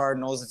beat the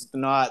Cardinals. If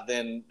not,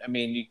 then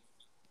you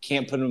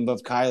can't put him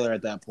above Kyler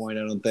at that point.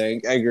 I don't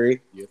think. I agree.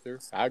 Yes, sir.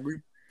 I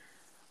agree.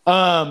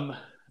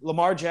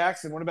 Lamar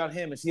Jackson. What about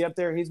him? Is he up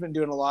there? He's been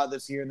doing a lot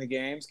this year in the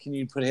games. Can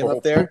you put him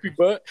up there? Poopy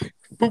butt.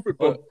 Poopy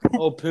butt.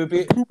 Old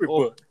poopy. Poopy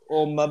butt.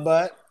 Old mud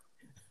butt.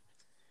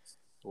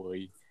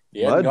 Boy,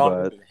 he hasn't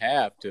gone in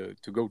half to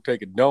go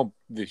take a dump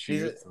this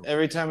year.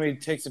 Every time he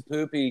takes a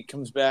poop, he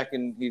comes back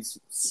and he's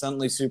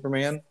suddenly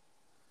Superman.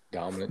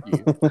 Dominant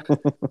you.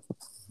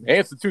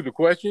 Answer to the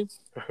question.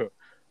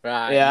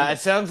 It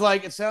sounds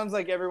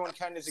like everyone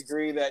kind of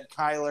agree that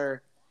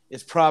Kyler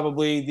is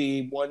probably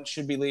the one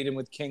should be leading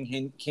with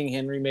King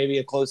Henry, maybe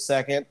a close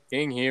second.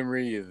 King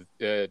Henry is.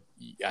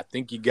 I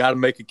think you got to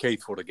make a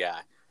case for the guy.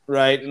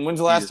 Right. And when's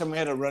the last time we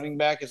had a running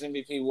back as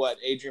MVP? What,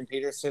 Adrian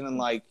Peterson in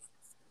like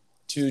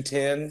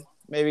 2010,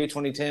 maybe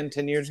 2010,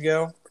 10 years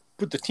ago?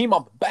 Put the team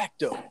on the back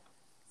though.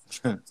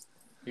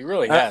 He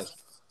really has.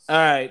 All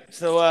right,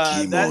 so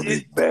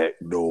his back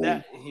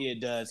door. He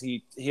does.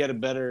 He had a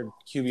better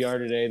QBR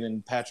today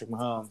than Patrick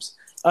Mahomes.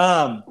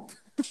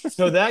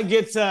 So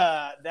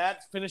that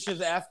finishes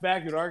the Ask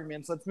Backyard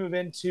arguments. Let's move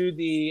into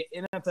the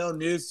NFL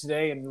news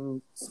today,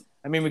 and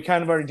we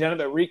kind of already done it,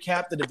 but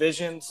recap the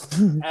divisions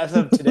as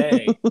of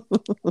today.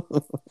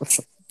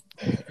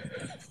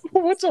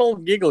 What's all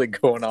giggly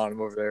going on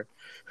over there?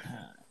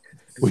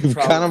 We've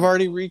kind of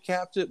already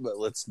recapped it, but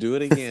let's do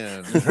it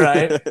again.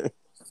 Right?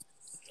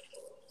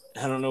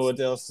 I don't know what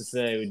else to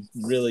say. We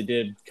really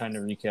did kind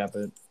of recap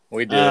it.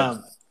 We did.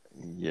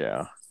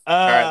 Yeah.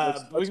 All right,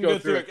 let's go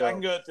through it. I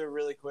can go through it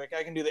really quick.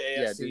 I can do the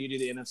AFC. Yeah, you do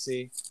the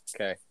NFC.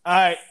 Okay. All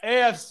right,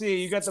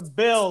 AFC. You got the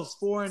Bills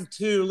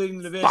 4-2 leading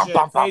the division.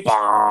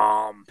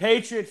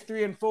 Patriots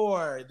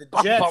 3-4. The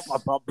Jets.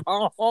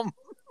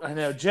 I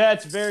know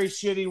Jets very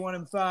shitty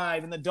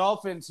 1-5, and the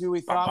Dolphins, who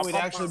we thought would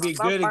actually be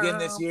good again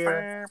this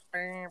year.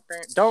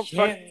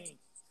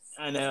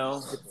 I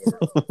know.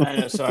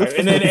 Sorry.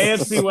 And then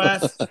AFC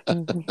West,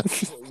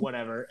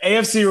 whatever.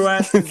 AFC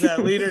West is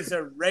leaders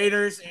are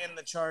Raiders and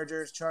the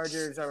Chargers.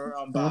 Chargers are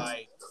on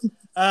bye.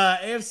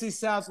 AFC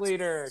South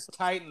leader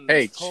Titans.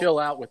 Hey, chill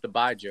out with the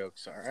bye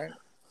jokes, all right?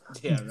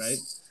 Yeah, right.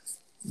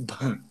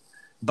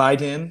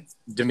 Biden.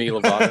 Demi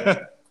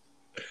Lovato.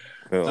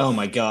 Oh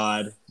my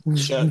God.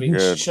 Shut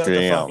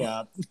the fuck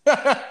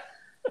up.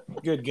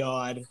 Good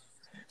God.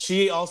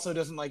 She also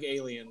doesn't like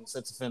aliens.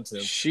 That's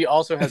offensive. She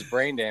also has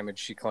brain damage,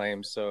 she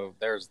claims. So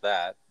there's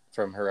that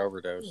from her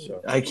overdose.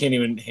 So I can't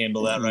even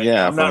handle that right now.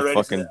 Yeah, I'm not ready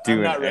fucking doing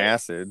I'm not ready.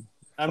 acid.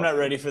 I'm not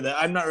ready for that.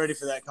 I'm not ready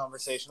for that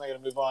conversation. I got to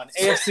move on.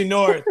 AFC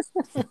North.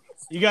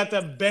 You got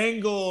the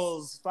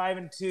Bengals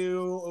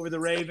 5-2 over the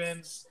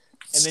Ravens,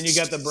 and then you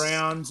got the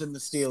Browns and the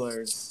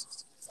Steelers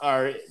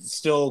are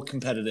still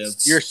competitive.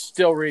 You're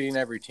still reading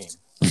every team.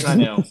 I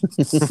know.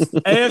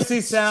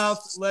 AFC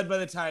South led by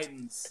the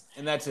Titans,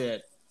 and that's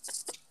it.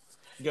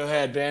 Go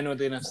ahead, Ben, with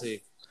the NFC.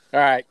 All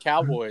right,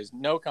 Cowboys,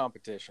 no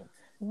competition.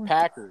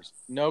 Packers,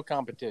 no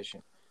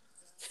competition.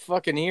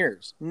 Fucking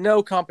ears,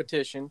 no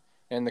competition.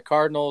 And the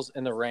Cardinals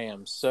and the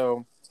Rams.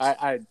 So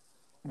I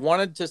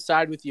wanted to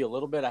side with you a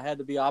little bit. I had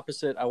to be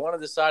opposite. I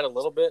wanted to side a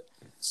little bit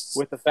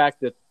with the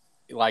fact that,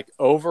 like,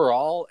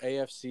 overall,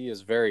 AFC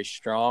is very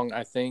strong,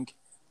 I think.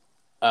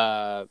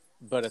 But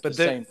at the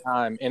same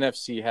time,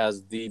 NFC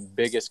has the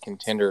biggest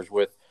contenders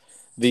with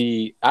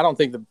I don't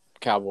think the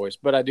Cowboys,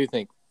 but I do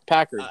think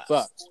Packers,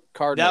 Bucks,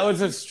 Cardinals.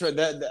 That was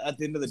that at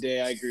the end of the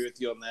day, I agree with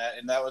you on that,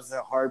 and that was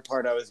the hard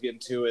part I was getting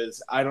to.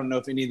 Is I don't know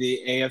if any of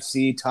the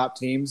AFC top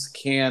teams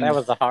can. That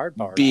was the hard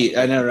part. Beat.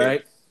 I know,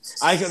 right?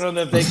 I don't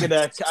know if they could.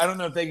 I don't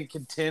know if they could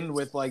contend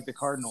with like the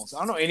Cardinals. I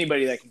don't know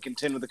anybody that can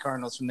contend with the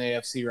Cardinals from the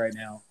AFC right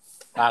now.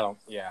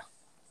 Yeah.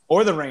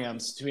 Or the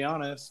Rams, to be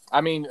honest.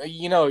 I mean,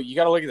 you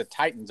got to look at the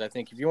Titans. I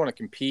think if you want to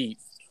compete,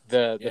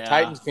 the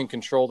Titans can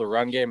control the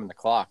run game and the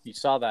clock. You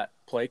saw that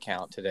play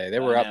count today. They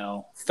were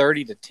up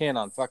 30-10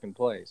 on fucking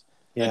plays.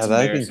 Yeah,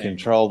 they can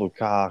control the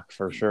cock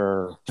for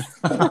sure.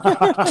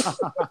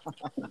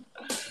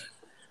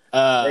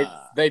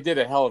 They did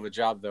a hell of a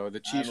job, though. The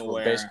Chiefs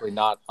were basically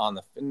not on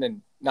the – and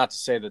then not to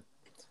say that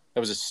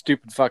was a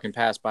stupid fucking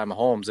pass by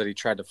Mahomes that he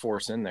tried to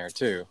force in there,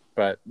 too.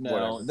 But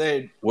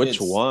Which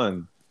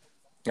one?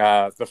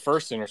 The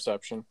first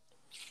interception,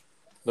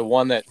 the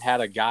one that had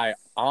a guy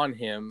on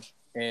him,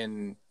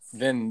 and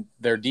then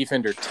their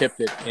defender tipped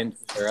it into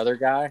their other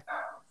guy.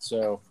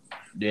 So,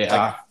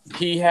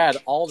 he had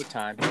all the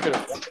time. He could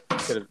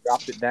have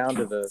dropped it down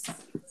to the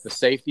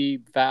safety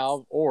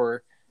valve,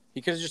 or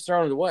he could have just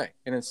thrown it away.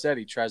 And instead,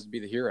 he tries to be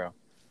the hero.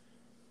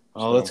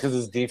 Oh, that's because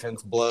his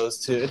defense blows,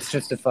 too. It's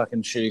just a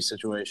fucking shitty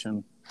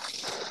situation.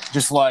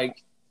 Just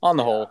like – on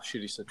the whole,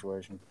 shitty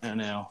situation. I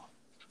know.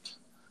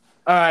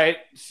 All right,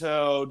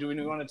 so do we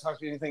want to talk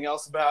to anything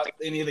else about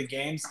any of the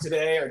games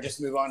today, or just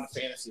move on to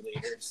fantasy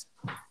leaders?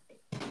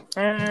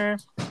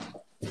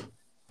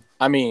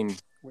 I mean,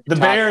 the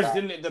Bears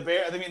didn't. The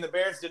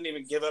Bears didn't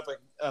even give up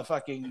a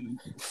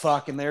fucking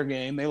fuck in their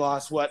game. They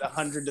lost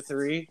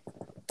 100-3.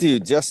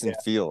 Dude, Justin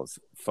Fields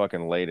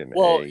fucking laid in the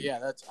egg.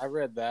 Yeah, I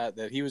read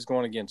that he was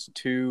going against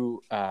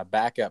two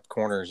backup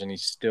corners, and he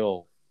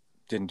still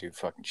didn't do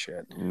fucking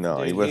shit. No,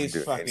 dude, he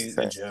wasn't doing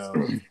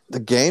anything. The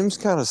game's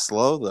kind of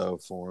slow though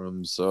for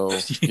him, so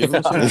give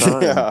him some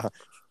time. Yeah.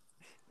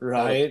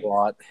 Right.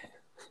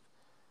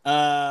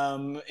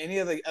 Any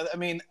of the? I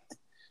mean,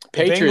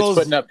 Patriots Bengals,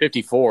 putting up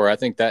 54. I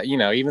think that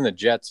even the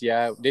Jets,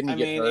 didn't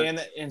get hurt.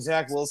 And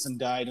Zach Wilson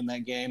died in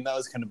that game. That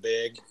was kind of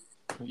big.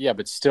 Yeah,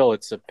 but still,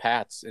 it's the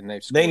Pats, and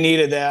they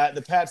needed that.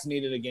 The Pats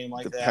needed a game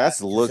like that. The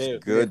Pats look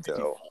good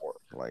though.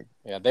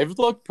 They've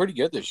looked pretty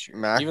good this year.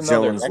 Mac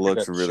Jones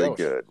looks really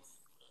good.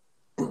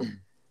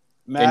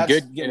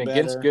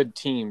 Against good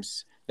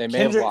teams, they may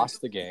have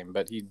lost the game,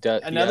 but he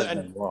does.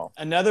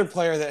 Another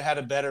player that had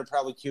a better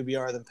probably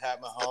QBR than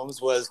Pat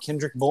Mahomes was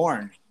Kendrick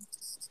Bourne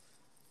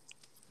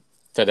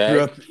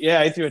today.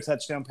 He threw a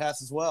touchdown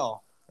pass as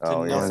well.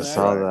 Oh yeah, I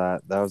saw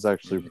that. That was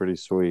actually pretty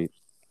sweet.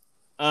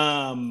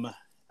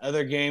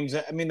 Other games.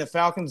 I mean, the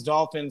Falcons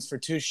Dolphins for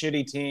two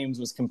shitty teams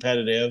was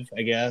competitive.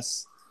 I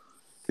guess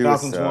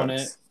Falcons won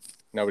it.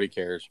 Nobody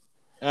cares.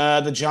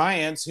 The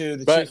Giants,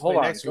 Chiefs play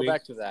next week. Go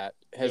back to that.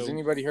 Has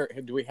anybody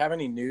heard? Do we have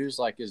any news?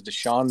 Like, is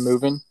Deshaun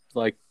moving?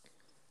 Like,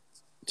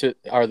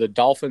 are the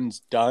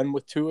Dolphins done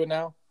with Tua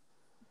now?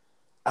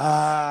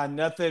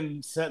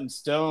 Nothing set in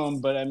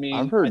stone. But I mean,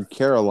 I've heard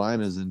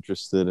Carolina's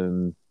interested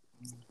in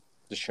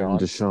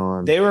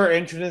Deshaun. They were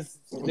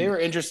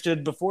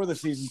interested before the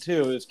season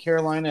too. It was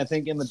Carolina, I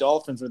think, and the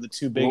Dolphins were the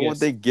two biggest. What would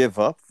they give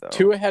up though?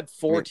 Tua had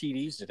 4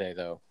 TDs today,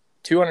 though.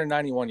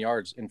 291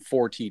 yards and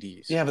 4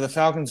 TDs. Yeah, but the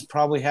Falcons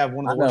probably have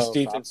one of the worst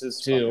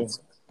defenses too.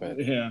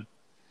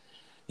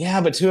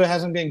 Yeah, but Tua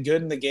hasn't been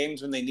good in the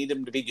games when they need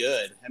him to be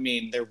good. I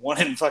mean, they're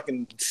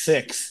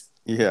 1-6.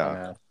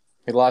 Yeah.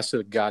 He lost to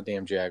the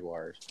goddamn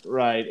Jaguars.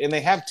 Right, and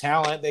they have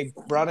talent. They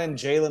brought in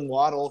Jalen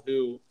Waddle,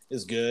 who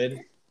is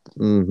good.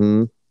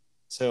 Mm-hmm.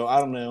 So I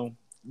don't know.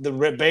 The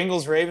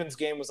Bengals-Ravens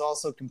game was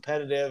also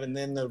competitive, and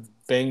then the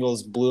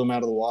Bengals blew them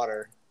out of the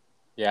water.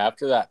 Yeah,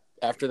 after that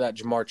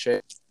Jamar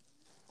Chase.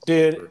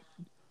 Dude,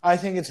 I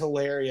think it's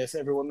hilarious.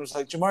 Everyone was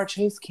like, Jamar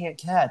Chase can't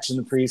catch in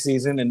the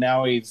preseason, and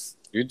now he's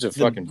a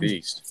fucking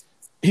beast.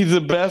 He's the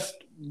best.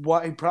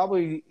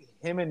 Probably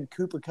him and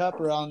Cooper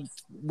Kupp are on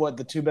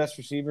the two best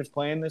receivers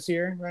playing this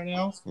year right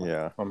now.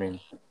 Yeah, I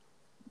mean,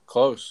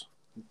 close.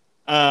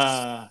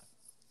 What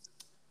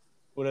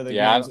are the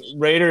games?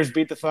 Raiders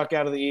beat the fuck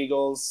out of the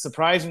Eagles.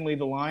 Surprisingly,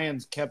 the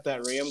Lions kept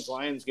that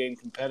Rams-Lions game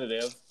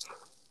competitive.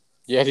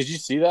 Yeah, did you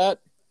see that?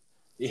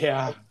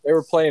 Yeah, they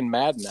were playing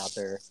Madden out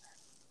there.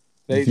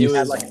 They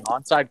had like an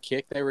onside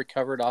kick they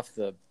recovered off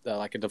the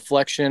like a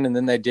deflection, and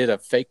then they did a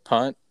fake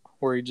punt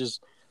where he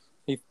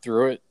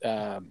threw it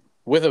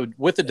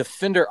with a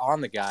defender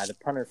on the guy. The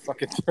punter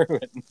fucking threw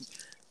it and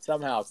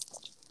somehow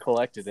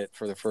collected it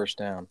for the first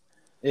down.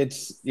 It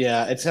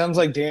sounds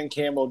like Dan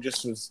Campbell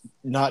just was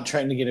not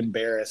trying to get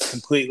embarrassed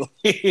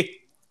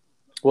completely.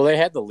 Well, they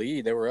had the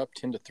lead. They were up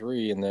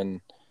 10-3, and then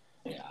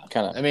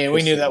kind of. I mean,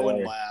 we knew that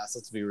wouldn't last.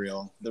 Let's be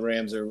real. The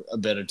Rams are a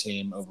better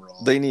team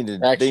overall. They need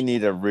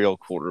a real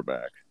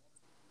quarterback.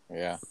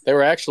 Yeah, they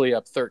were actually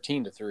up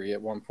 13-3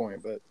 at one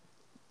point, but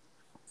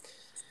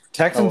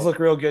Texans look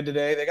real good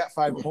today. They got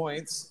 5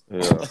 points.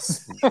 Yeah.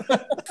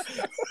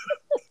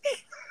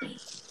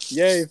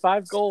 Yay,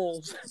 5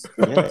 goals.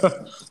 Yeah.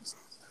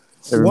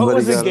 What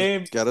was the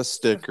game? Got a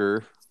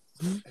sticker.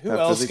 Who After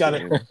else the got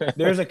game. it?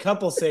 There's a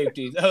couple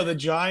safeties. Oh, the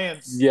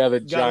Giants. Yeah, the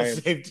got Giants.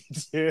 a safety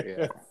too.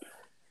 Yeah.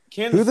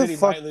 Kansas Who the City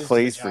fuck might lose to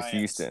plays the for Giants.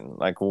 Houston?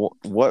 Like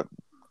what?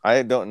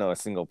 I don't know a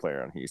single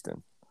player on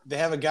Houston. They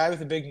have a guy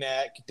with a big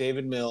neck,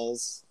 David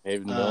Mills.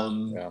 David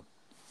Mills. Yeah.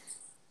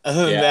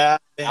 Other than Yeah.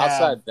 that, they have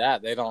Outside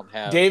that, they don't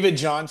have. David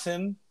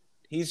Johnson.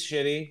 He's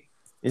shitty.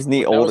 Isn't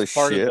he that old was as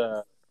part shit?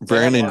 of the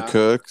Brandon Yeah.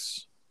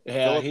 Cooks.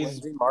 Yeah, Philip he's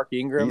Lindsay, Mark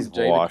Ingram, he's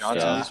David washed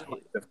Johnson. up. These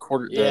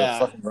are the Yeah.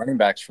 fucking running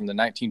backs from the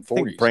I think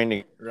 1940s.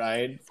 Brandon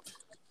right.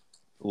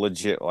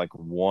 legit like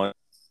one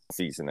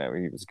season ever.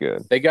 He was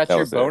good. They got That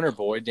your was it. boner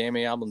boy,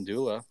 Dami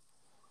Abdullah.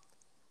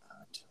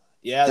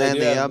 Yeah, they do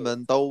Danny have-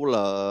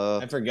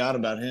 Amendola. I forgot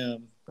about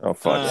him. Oh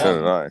fuck, so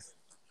did I.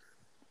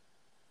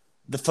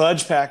 The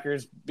Fudge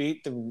Packers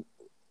beat the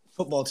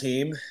football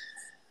team.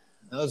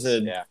 That was a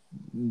Yeah.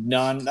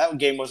 that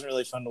game wasn't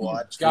really fun to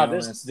watch. to be God,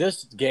 honest.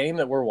 this game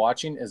that we're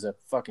watching is a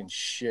fucking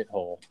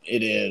shithole.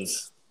 It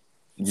is.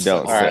 You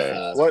don't All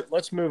say. right,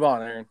 let's move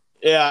on, Aaron.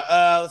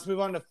 Yeah, let's move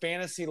on to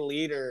fantasy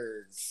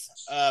leaders.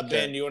 Ben,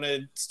 Okay. you want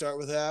to start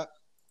with that?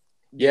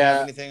 Do you Yeah.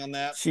 have anything on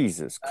that?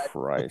 Jesus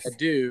Christ. I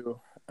do.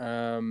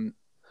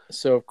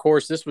 So of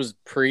course this was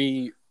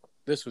pre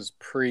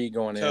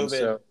going in. COVID.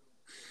 So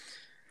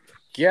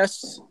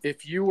guess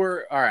if you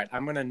were all right,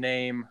 I'm gonna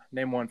name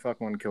one, fuck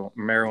one, kill,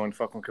 marry one,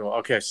 fuck one, kill.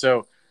 Okay,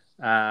 so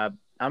I'm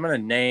gonna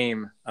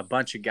name a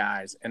bunch of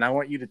guys, and I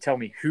want you to tell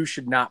me who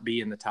should not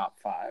be in the top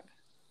 5,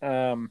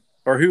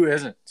 or who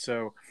isn't.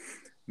 So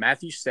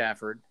Matthew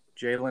Stafford,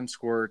 Jalen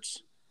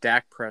Squirts,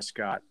 Dak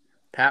Prescott,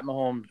 Pat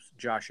Mahomes,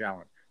 Josh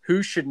Allen.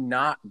 Who should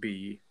not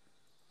be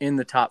in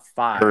the top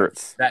 5?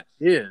 Hurts. That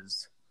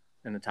is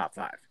in the top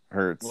 5.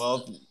 Hurts.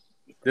 Well,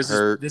 This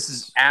Hurts.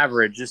 is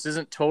average. This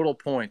isn't total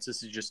points.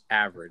 This is just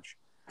average.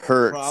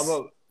 Hurts.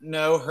 probably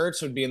no.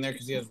 Hurts would be in there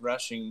because he has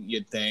rushing.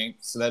 You'd think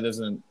so. That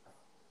doesn't.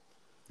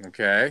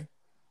 Okay.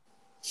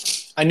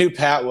 I knew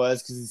Pat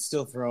was because he's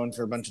still throwing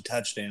for a bunch of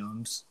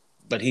touchdowns,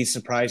 but he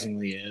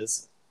surprisingly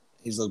is.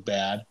 He's looked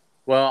bad.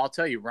 Well, I'll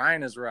tell you,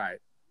 Ryan is right.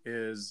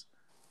 Is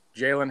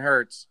Jalen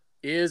Hurts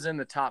is in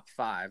the top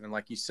 5, and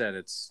like you said,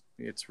 it's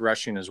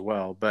rushing as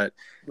well. But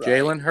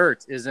Jalen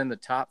Hurts is in the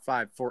top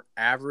 5 for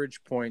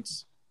average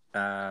points,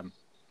 fantasy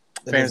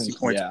doesn't-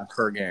 points yeah.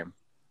 per game.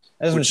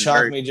 That doesn't which is shock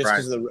very me just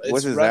because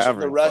What's his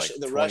average,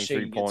 the like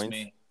rushing 23 gets points?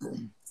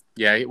 me.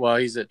 Yeah,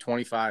 he's at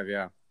 25.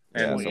 Yeah,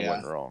 Yeah, and so yeah.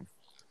 went wrong.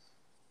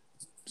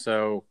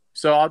 so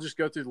I'll just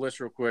go through the list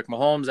real quick.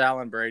 Mahomes,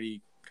 Allen,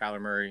 Brady,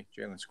 Kyler Murray,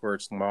 Jalen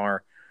Squirts,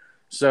 Lamar.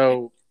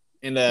 So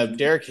And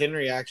Derrick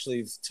Henry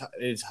actually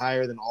is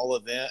higher than all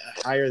of them,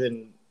 higher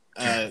than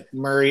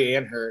Murray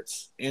and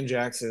Hurts and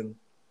Jackson.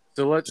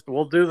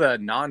 we'll do the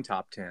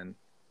non-top 10,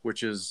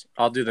 which is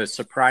I'll do the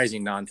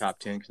surprising non-top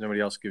 10 because nobody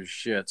else gives a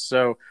shit.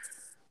 So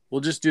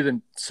we'll just do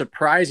the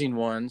surprising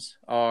ones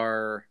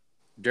are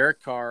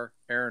Derek Carr,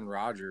 Aaron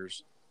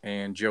Rodgers,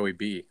 and Joey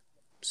B.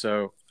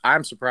 So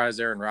I'm surprised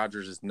Aaron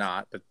Rodgers is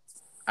not, but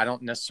I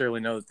don't necessarily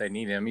know that they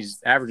need him.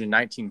 He's averaging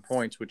 19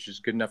 points, which is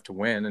good enough to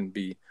win and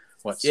be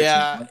what? 6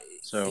 Yeah,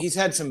 So he's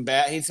had some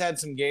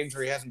games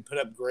where he hasn't put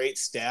up great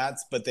stats,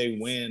 but they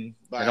win.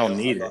 I don't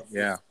need it.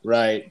 Yeah,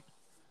 Right.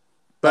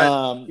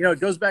 but it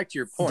goes back to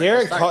your point.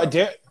 Derek Let's Carr.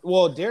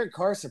 talk- Derek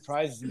Carr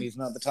surprises me. He's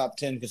not the top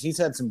 10 because he's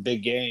had some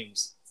big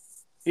games.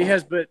 He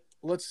has, but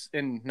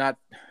not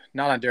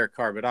on Derek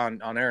Carr, but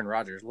on Aaron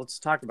Rodgers. Let's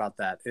talk about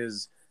that.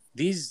 Is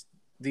these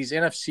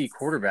NFC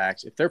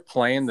quarterbacks, if they're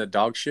playing the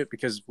dog shit,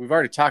 because we've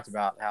already talked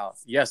about how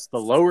yes, the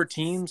lower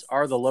teams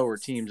are the lower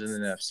teams in the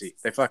NFC.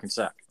 They fucking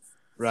suck.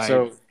 Right.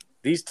 So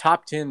these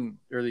top 10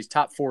 or these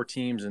top 4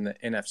 teams in the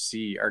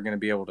NFC are going to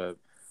be able to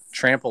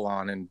trample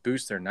on and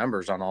boost their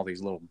numbers on all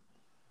these little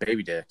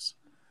baby dicks.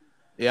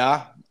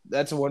 Yeah,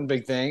 that's one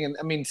big thing. And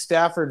I mean,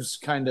 Stafford's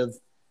kind of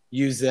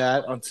used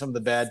that on some of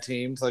the bad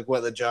teams, like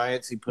the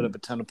Giants. He put up a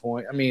ton of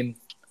points. I mean,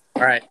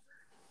 All right.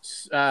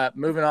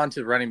 Moving on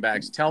to running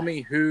backs. Tell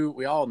me who,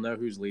 we all know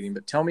who's leading,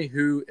 but tell me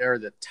who are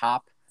the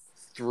top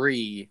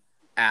 3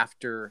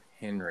 after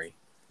Henry.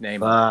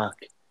 Name them.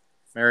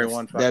 Marry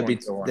one. Fuck that'd one, be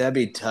kill one. that'd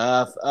be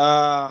tough.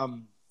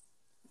 Trying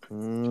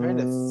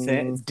to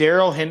think.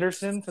 Daryl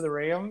Henderson for the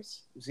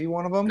Rams. Is he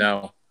one of them?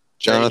 No.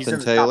 He's Jonathan in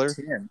the top Taylor.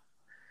 10.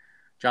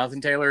 Jonathan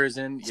Taylor is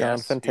in.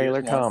 Jonathan yes, he Taylor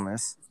is one.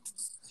 Thomas.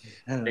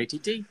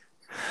 ATT.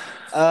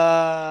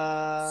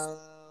 All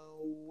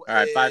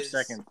right, 5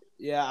 seconds.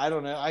 Yeah, I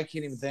don't know. I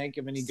can't even think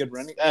of any good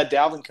running.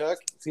 Dalvin Cook,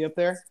 is he up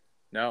there?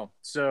 No.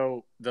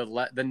 So the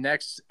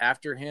next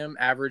after him,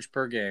 average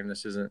per game.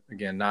 This isn't,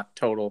 again, not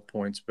total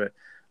points, but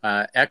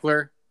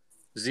Eckler,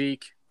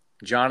 Zeke,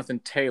 Jonathan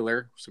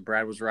Taylor. So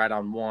Brad was right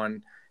on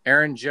 1.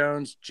 Aaron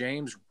Jones,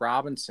 James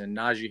Robinson,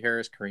 Najee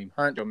Harris, Kareem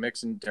Hunt, Joe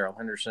Mixon, Darrell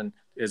Henderson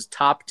is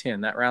top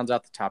 10. That rounds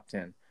out the top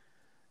 10.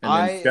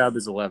 And then Chubb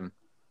is 11.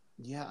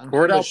 Yeah.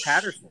 Cordell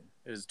Patterson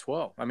is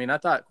 12. I mean, I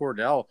thought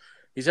Cordell,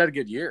 he's had a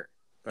good year.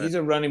 But He's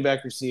a running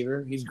back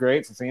receiver. He's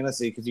great for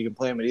fantasy because you can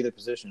play him at either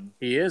position.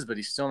 he is, but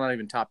he's still not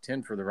even top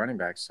 10 for the running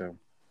backs. So,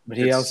 But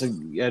he also,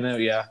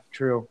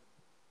 true.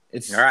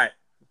 It's all right.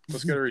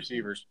 Let's go to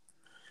receivers.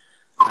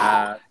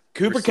 Cooper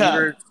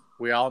Receiver, Kupp.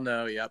 We all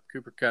know. Yep.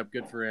 Cooper Kupp.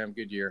 Good for him.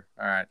 Good year.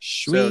 All right.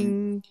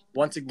 Swing. So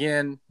once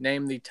again,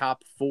 name the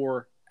top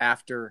 4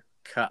 after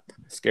Kupp.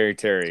 Scary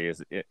Terry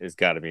is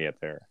got to be up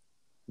there.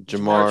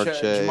 Jamar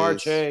Chase. Jamar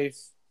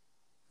Chase.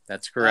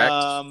 That's correct.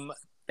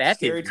 That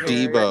Scary is Terry.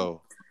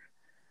 Debo.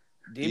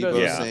 Debo.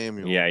 Yeah.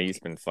 Samuel. Yeah, he's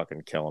been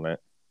fucking killing it.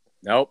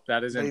 Nope.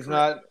 That is He's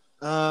incorrect.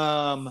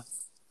 not.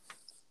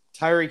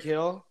 Tyreek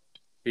Hill.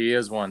 He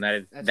is one.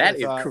 That That's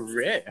is what I thought.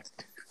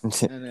 correct.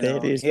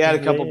 That is He had a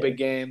couple correct. big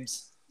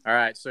games. All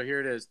right. So here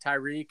it is.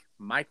 Tyreek,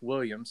 Mike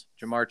Williams,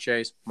 Jamar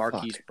Chase,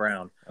 Marquise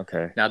Brown.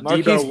 Okay. Now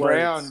Marquise Debo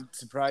Brown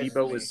surprised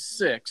Debo me. was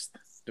 6th.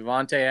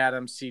 Devontae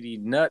Adams, CD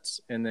Nuts,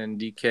 and then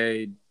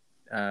DK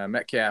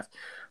Metcalf.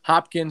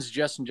 Hopkins,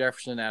 Justin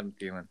Jefferson, Adam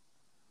Thielen.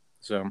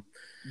 So,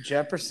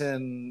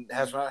 Jefferson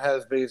has not had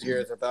as big as year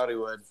as I thought he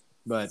would,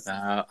 but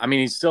I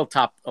mean, he's still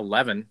top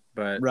 11,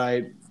 but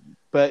right.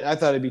 But I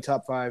thought he'd be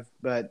top 5.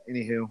 But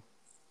anywho,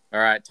 all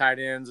right, tight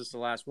ends. This is the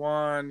last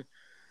one.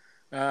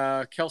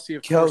 Kelsey,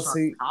 of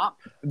Kelsey. course, on top.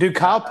 dude,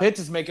 Kyle Pitts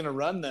is making a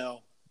run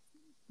though.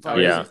 Oh,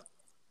 Yeah.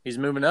 he's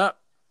moving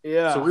up.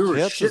 Yeah. So we were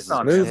Pitts is shitting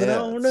on moving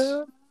him. on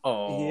up.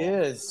 Oh, He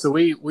is. So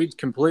we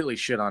completely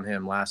shit on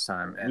him last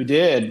time. And We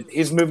did.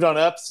 He's moved on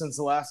up since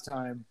the last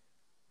time.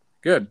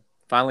 Good.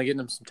 Finally getting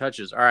him some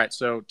touches. All right.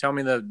 So tell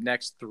me the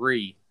next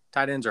 3.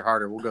 Tight ends are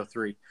harder. We'll go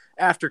 3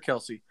 after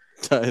Kelsey.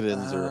 Tight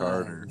ends are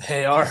harder.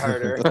 They are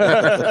harder.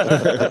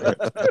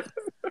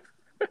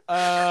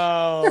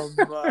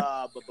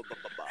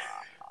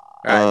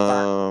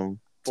 All right.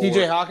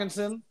 TJ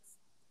Hawkinson.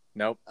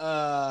 Nope.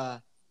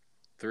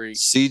 3,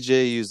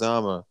 CJ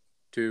Uzama.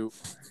 2,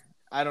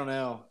 I don't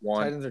know.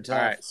 1. Tight ends are tough.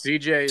 All right.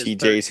 CJ is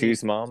TJ's 13.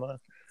 who's mama?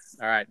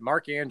 All right.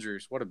 Mark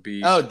Andrews. What a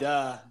beast. Oh,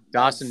 duh.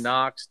 Dawson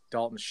Knox,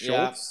 Dalton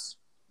Yeah. Schultz,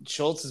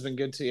 Schultz has been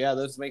good too. Yeah,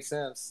 those make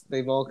sense.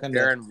 They've all kind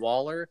of. Darren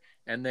Waller,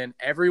 and then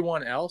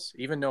everyone else,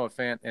 even Noah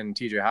Fant and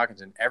TJ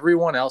Hawkinson,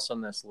 everyone else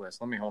on this list.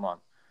 Let me hold on.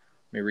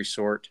 Let me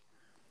resort.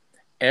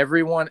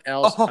 Everyone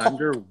else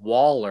under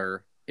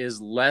Waller is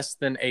less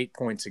than 8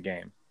 points a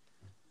game.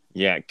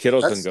 Yeah,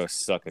 Kittle's That's- gonna go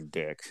suck a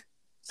dick.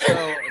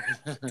 So,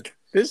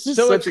 This is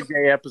So such a it's-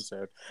 gay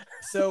episode.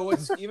 so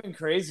what's even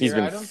crazier? He's I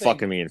been don't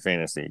fucking me in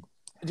fantasy.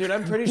 dude.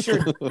 I'm pretty sure.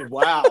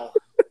 Wow.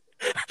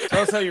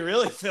 Tell us how you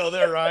really feel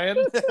there, Ryan.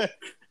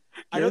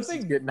 I don't This is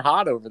think. getting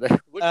hot over there.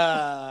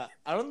 I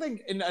don't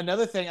think. And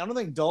another thing, I don't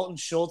think Dalton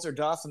Schultz or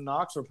Dawson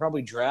Knox were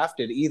probably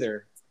drafted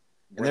either.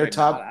 Were And they're they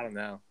top. not? I don't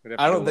know. We'd have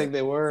I to don't go think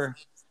they were.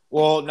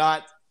 Well,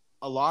 not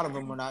a lot of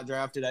them were not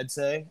drafted. I'd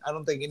say. I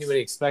don't think anybody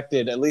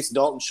expected. At least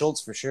Dalton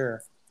Schultz for sure.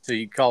 look. So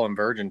you call them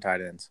virgin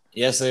tight ends.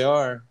 Yes, they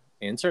are.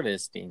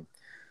 Interesting.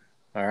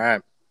 All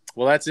right.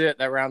 Well, that's it.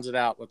 That rounds it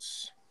out.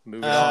 Let's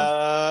move it on.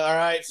 All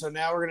right. So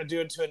now we're gonna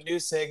do into a new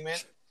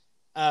segment.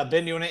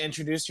 Ben, you want to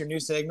introduce your new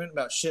segment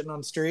about shitting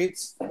on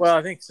streets? Well,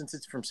 I think since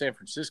it's from San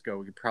Francisco,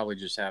 we could probably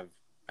just have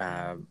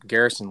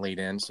Garrison lead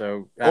in.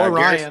 So Or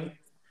Ryan?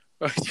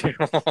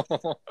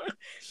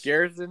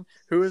 Garrison,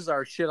 who is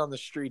our shit on the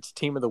streets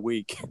team of the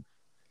week?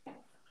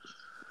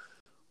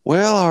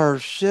 Well, our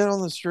shit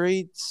on the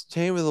streets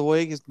team of the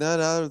week is none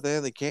other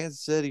than the Kansas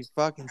City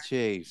fucking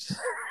Chiefs.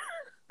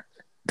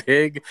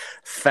 Big,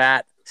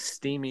 fat,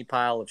 steamy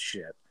pile of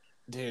shit.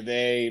 Dude,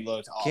 they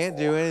looked awful. Can't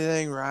do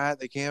anything right.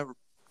 They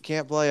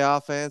can't play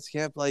offense,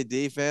 can't play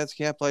defense,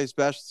 can't play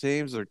special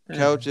teams. Their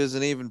coach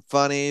isn't even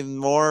funny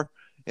anymore,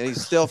 and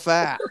he's still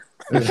fat.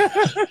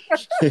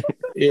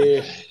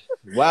 Yeah.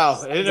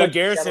 Wow, I didn't know Like,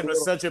 Garrison got a was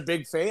little- such a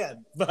big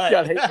fan. You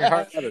gotta hate your But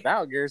heart out of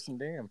that, Garrison.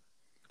 Damn.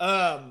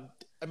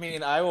 I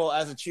mean, I will,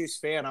 as a Chiefs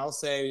fan, I'll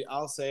say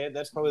it.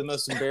 That's probably the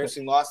most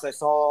embarrassing loss I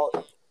saw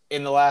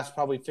in the last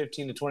probably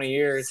 15 to 20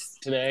 years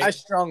today. I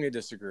strongly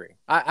disagree.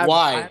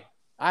 Why?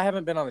 I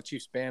haven't been on the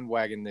Chiefs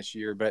bandwagon this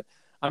year, but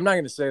I'm not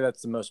going to say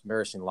that's the most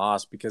embarrassing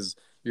loss because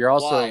you're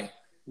also Why?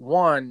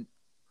 one.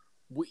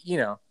 We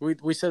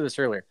said this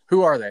earlier.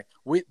 Who are they?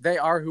 They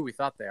are who we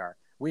thought they are.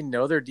 We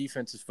know their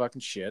defense is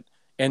fucking shit,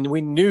 and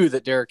we knew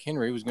that Derrick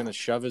Henry was going to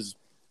shove his.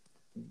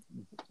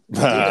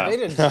 They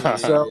didn't.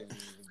 So-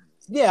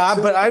 Yeah,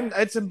 but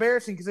it's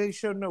embarrassing because they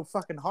showed no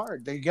fucking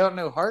heart. They got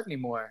no heart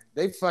anymore.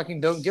 They fucking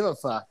don't give a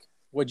fuck.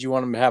 Would you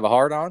want them to have a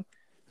heart on?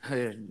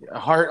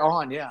 Heart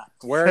on, yeah.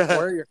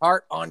 Wear your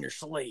heart on your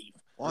sleeve.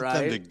 Want Right.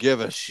 them to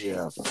give a shit.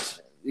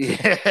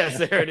 Yes,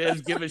 there it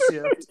is. Give a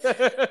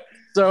shit.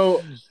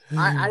 So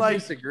I Like-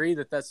 disagree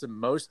that that's the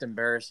most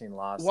embarrassing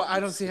loss. Well, I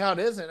don't see how it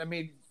isn't. I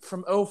mean,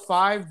 from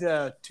 2005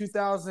 to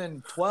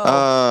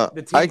 2012,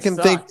 the team I can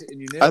think. sucked, and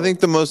you knew. I think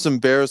the most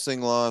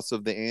embarrassing loss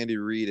of the Andy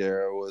Reid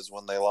era was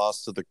when they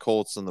lost to the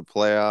Colts in the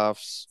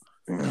playoffs.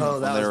 Oh,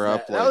 that when they was were bad.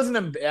 up, That like- was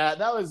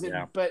that was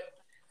Yeah. But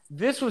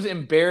this was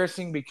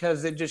embarrassing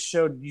because it just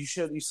showed you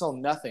saw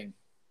nothing.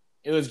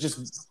 It was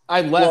just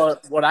I left. Well,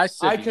 what I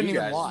said, I to couldn't you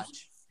even guys,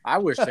 watch. I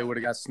wish they would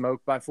have got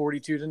smoked by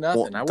 42 to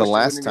nothing. Well, I the wish they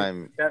last wouldn't have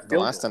time, kicked that the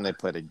field last goal. time they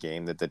played a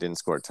game that they didn't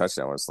score a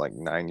touchdown was like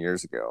 9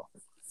 years ago.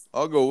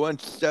 I'll go one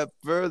step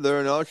further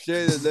and I'll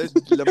say that this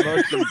is the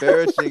most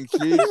embarrassing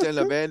season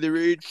of Andy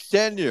Reid's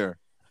tenure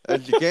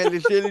as the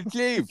Kansas City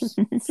Chiefs.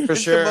 For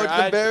It's sure. the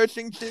most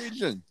embarrassing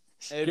season.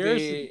 It'd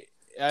Garrison- be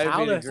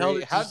How the hell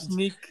did you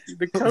sneak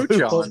the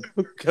coach on?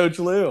 Coach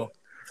Lou.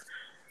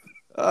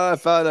 I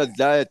found a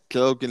Diet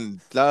Coke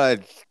and thought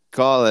I'd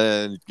call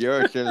in.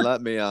 Garrison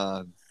let me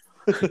on.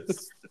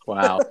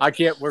 Wow. I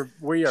can't.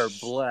 We are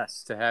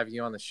blessed to have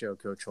you on the show,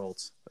 Coach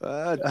Holtz.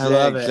 I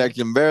love it. I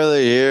can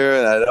barely hear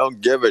and I don't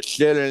give a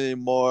shit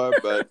anymore,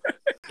 but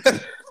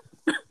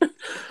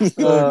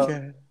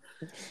Okay.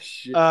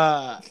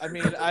 I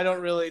mean, I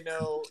don't really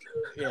know.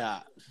 Yeah.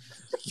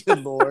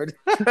 Good Lord.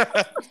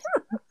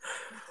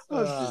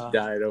 I'm just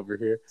dying over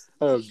here.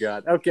 Oh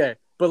God. Okay,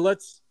 but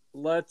let's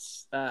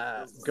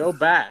go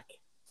back.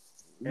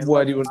 And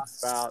What do you talk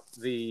about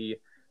the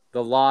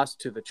loss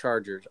to the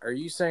Chargers? Are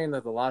you saying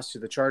that the loss to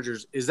the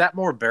Chargers is that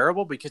more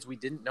bearable because we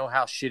didn't know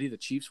how shitty the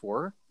Chiefs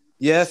were?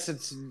 Yes,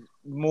 it's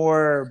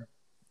more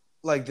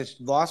like the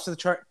loss to the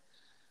Chargers.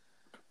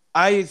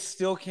 I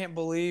still can't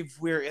believe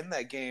we're in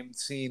that game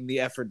seeing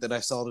the effort that I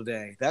saw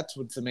today. That's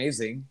what's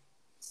amazing.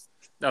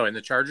 No, in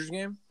the Chargers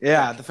game?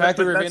 Yeah, the fact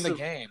that But we're that's in the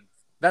game.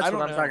 That's I what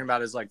don't I'm know. talking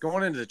about is like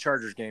going into the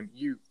Chargers game,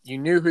 you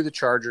knew who the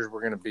Chargers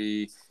were going to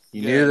be.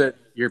 You knew that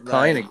you're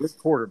playing a good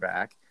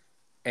quarterback,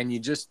 and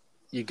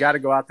you got to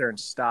go out there and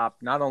stop.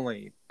 Not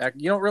only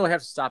you don't really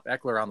have to stop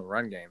Eckler on the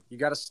run game. You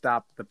got to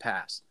stop the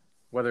pass,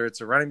 whether it's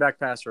a running back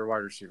pass or a wide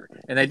receiver.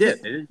 And they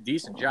did. They did a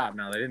decent job.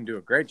 Now they didn't do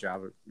a great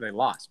job. They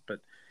lost, but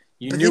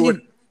you knew what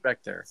to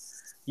expect there.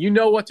 You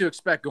know what to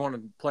expect going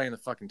and playing the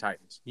fucking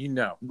Titans. You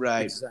know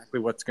exactly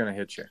what's going to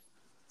hit you.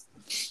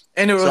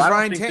 And it was So I don't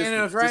Ryan. think And this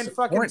it was was Ryan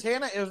fucking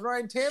disappointing. Tannehill. It was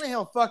Ryan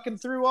Tannehill fucking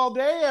threw all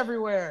day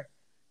everywhere.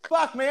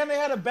 Fuck, man, they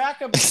had a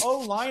backup O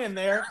line in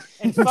there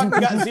and fucking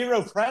got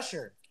zero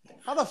pressure.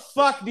 How the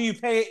fuck do you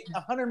pay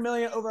over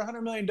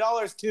 $100 million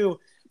to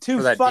two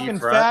For that fucking deep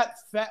threat?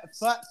 fat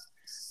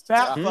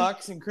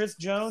fucks and Chris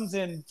Jones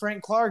and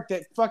Frank Clark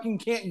that fucking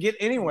can't get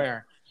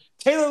anywhere?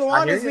 Taylor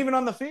Lewan hear isn't you. even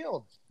on the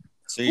field.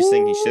 So you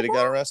think he should have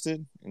got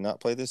arrested and not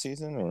play this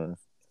season, or?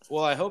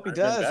 Well, I hope he Might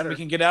have been does, and better. we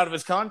can get out of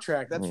his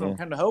contract. That's what I'm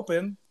kind of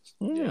hoping.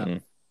 Yeah.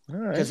 All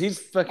right. Because he's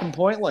fucking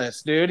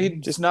pointless, dude. He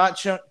just not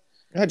shown.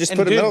 Yeah, just and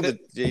put a dude, metal.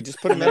 You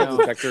just put a metal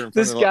detector in front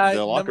This of guy,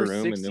 the locker number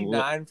room, and then we'll.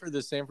 69 for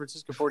the San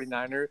Francisco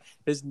 49er,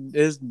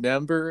 his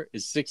number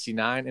is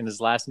 69, and his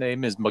last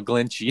name is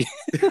McGlinchey.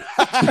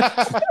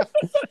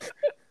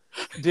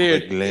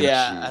 Dude, McGlinchey.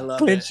 yeah, I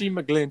love it. Clinchy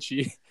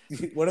McGlinchey.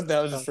 What if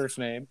that was his first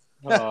name?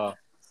 No,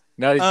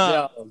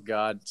 oh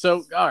God.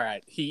 So, all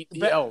right,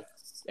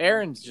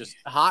 Aaron's just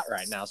hot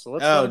right now. So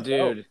let's. Oh, let him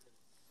go. dude.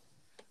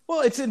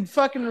 Well, it's in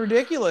fucking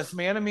ridiculous,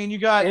 man. I mean, you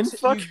got It's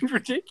fucking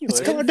ridiculous.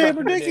 It's goddamn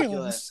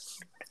ridiculous.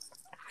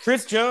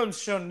 Chris Jones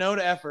shown no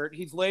effort.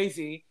 He's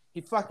lazy.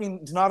 He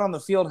fucking is not on the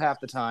field half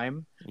the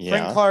time. Frank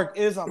Yeah. Clark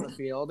is on the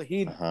field.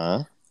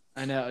 Huh.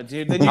 I know,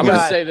 dude. Then you I'm going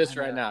to got- say this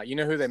right now. You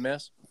know who they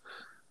miss?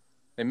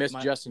 They miss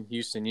Justin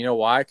Houston. You know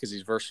why? Because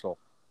he's versatile.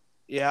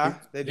 Yeah,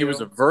 they do. He was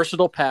a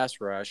versatile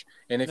pass rush,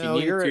 and if No, he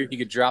needed you're- to, he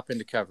could drop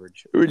into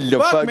coverage.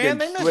 Fuck, man,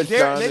 they missed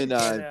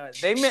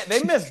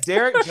they missed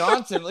Derek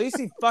Johnson. At least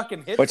he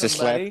fucking hit Bunch of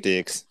somebody.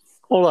 slapdicks.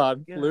 Hold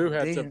on. God Lou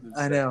had damn. something to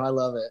I say. know, I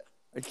love it.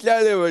 I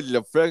thought it was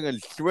a friggin'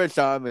 Swiss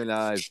Army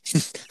knife.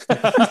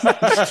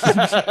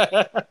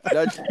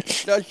 That's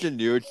a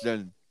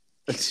Houston.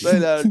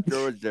 Straight out of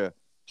Georgia.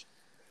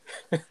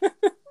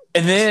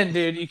 And then,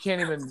 dude, you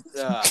can't even.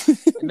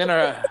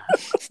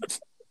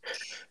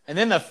 And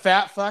then the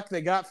fat fuck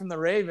they got from the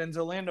Ravens,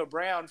 Orlando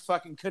Brown,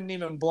 fucking couldn't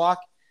even block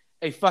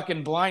a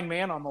fucking blind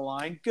man on the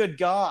line. Good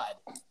God.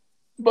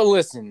 But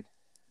listen,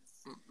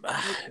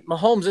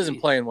 Mahomes isn't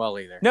playing well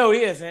either. No,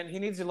 he isn't. He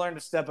needs to learn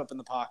to step up in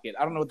the pocket.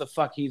 I don't know what the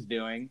fuck he's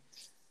doing.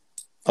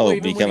 Oh, Well,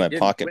 even when become he a didn't-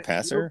 pocket when-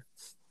 passer?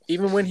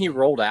 Even when he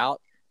rolled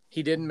out,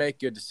 he didn't make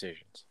good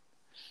decisions.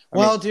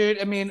 Dude,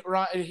 I mean,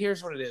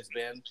 here's what it is,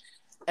 man.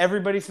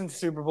 Everybody since the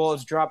Super Bowl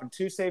is dropping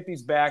two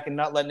safeties back and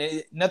not letting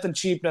it, nothing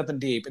cheap, nothing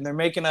deep. And they're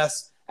making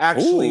us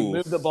actually Ooh.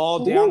 move the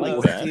ball down Like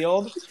the that.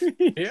 field.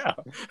 Yeah.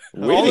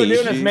 All they're doing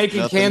is Cheap, making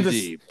nothing Kansas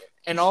deep.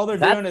 and all they're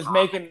That's doing is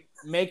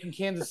making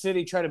Kansas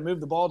City try to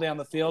move the ball down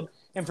the field.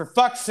 And for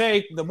fuck's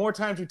sake, the more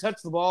times we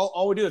touch the ball,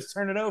 all we do is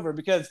turn it over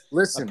because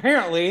Listen,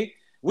 apparently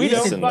we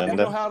Listen, don't fucking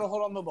Linda. know how to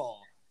hold on the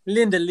ball.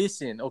 Linda,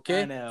 listen,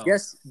 okay? I know.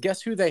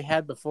 Guess who they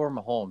had before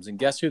Mahomes, and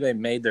guess who they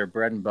made their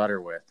bread and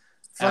butter with?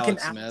 Fucking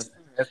Alex Smith.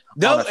 Smith.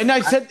 No, on a and I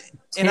said,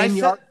 and I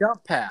 10-yard said,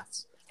 jump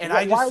pass. and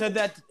Why- I why- just said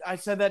that. I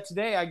said that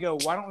today. I go,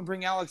 why don't we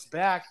bring Alex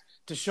back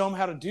to show him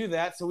how to do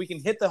that so we can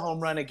hit the home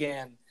run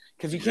again?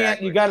 Because you can't.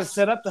 Exactly. You got to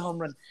set up the home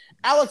run.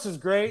 Alex is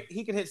great.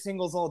 He could hit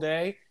singles all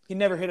day. He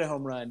never hit a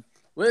home run.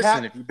 Listen,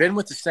 Pat- if you've been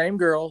with the same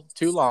girl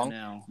too long,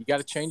 No. you got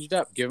to change it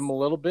up. Give them a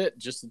little bit,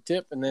 just a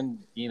tip, and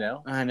then I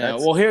know.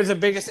 that's- Well, here's the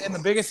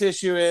biggest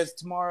issue is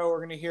tomorrow we're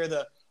gonna hear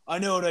the I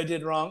know what I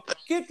did wrong.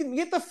 Get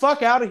the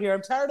fuck out of here.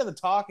 I'm tired of the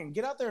talking.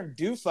 Get out there and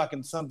do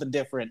fucking something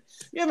different.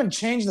 You haven't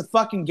changed the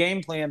fucking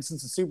game plan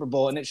since the Super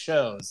Bowl, and it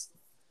shows.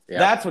 Yeah.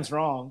 That's what's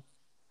wrong.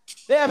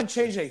 They haven't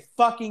changed a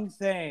fucking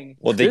thing.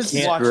 Well, they This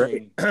is can't.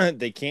 great.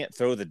 They can't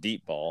throw the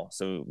deep ball,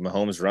 so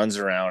Mahomes runs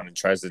around and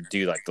tries to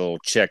do like the little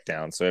check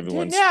down, so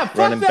everyone's fuck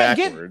running that.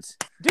 backwards.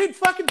 Dude,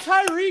 fucking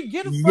Tyree,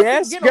 get a fucking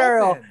Yes, get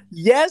girl. open.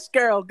 Yes,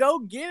 girl. Go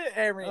get it,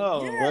 Aaron.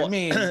 Oh, Yeah. I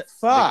mean,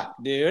 fuck,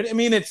 dude. I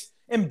mean, it's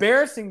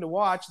embarrassing to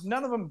watch.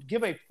 None of them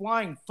give a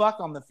flying fuck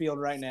on the field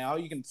right now.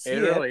 You can see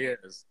It really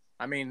is.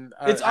 I mean,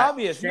 It's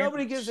obvious.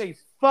 Nobody gives a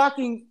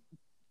fucking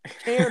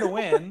care to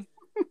win.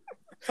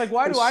 It's like,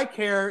 why do I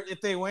care if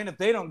they win if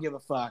they don't give a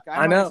fuck?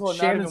 I might as know. well not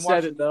Shannon even said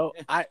watch it though.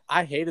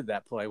 I hated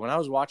that play when I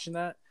was watching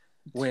that.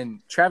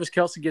 When Travis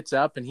Kelce gets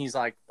up and he's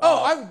like,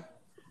 I'm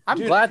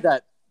dude, glad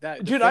that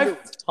dude, defender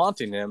was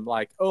taunting him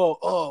like,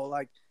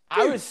 like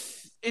I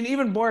was, and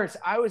even worse,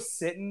 I was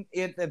sitting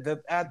at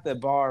the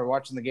bar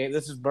watching the game.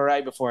 This is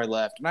right before I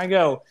left, and I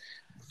go,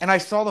 and I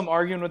saw them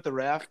arguing with the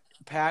ref,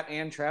 Pat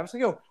and Travis. I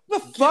go,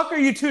 what the fuck are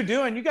you two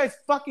doing? You guys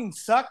fucking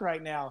suck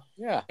right now.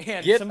 yeah.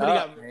 And Get somebody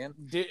up, got man.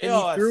 Dude, And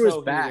oh, he threw it's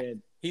his back.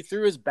 heated. He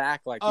threw his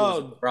back like he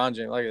was LeBron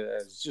James. Like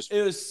it's just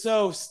It was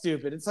so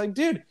stupid. It's like,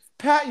 dude,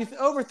 Pat, you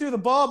overthrew the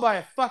ball by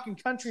a fucking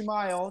country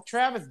mile.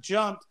 Travis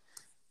jumped,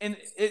 and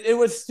it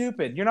was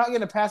stupid. You're not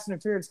getting a pass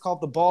interference call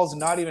if the ball's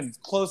not even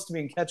close to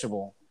being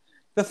catchable.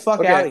 The fuck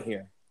Okay. out of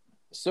here.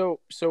 so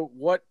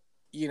what.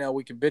 You know,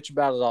 we could bitch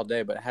about it all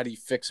day, but how do you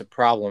fix a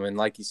problem? And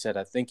like you said,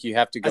 I think you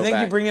have to go. I think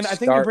back you bring in. and I think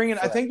you start bring in.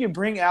 I fresh. think you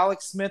bring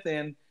Alex Smith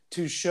in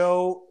to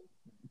show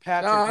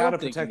Patrick No, I how don't to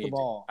think protect you the need to.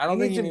 ball. I don't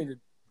think you needs need to.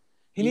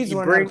 He needs to you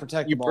learn how bring- to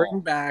protect the You ball. bring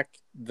back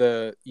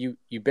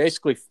you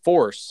basically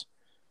force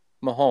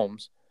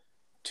Mahomes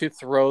to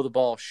throw the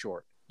ball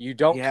short. You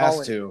don't He call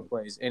has any to.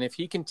 plays, and if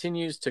he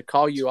continues to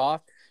call you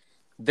off,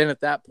 then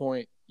at that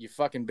point you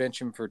fucking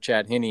bench him for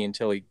Chad Henne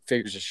until he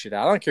figures his shit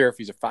out. I don't care if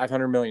he's a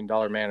 $500 million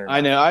man or not.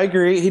 I know. I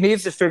agree. He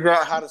needs to figure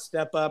out how to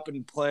step up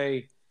and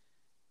play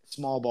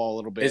small ball a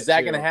little bit. Is that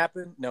too. going to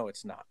happen? No,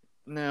 it's not.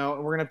 No,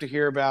 we're gonna have to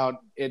hear about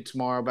it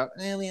tomorrow. About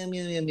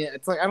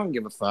it's like I don't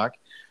give a fuck.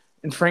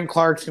 And Frank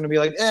Clark's gonna be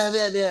like,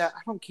 I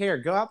don't care.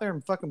 Go out there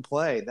and fucking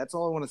play. That's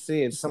all I want to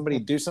see is somebody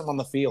do something on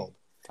the field.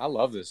 I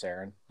love this,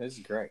 Aaron. This is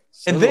great.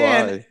 So And do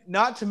then, I.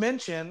 not to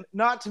mention,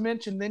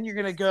 then you're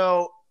gonna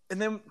go, and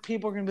then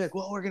people are gonna be like,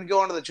 well, we're gonna go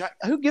on to the Giants.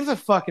 Who gives a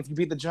fuck if you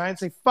beat the Giants?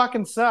 They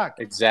fucking suck.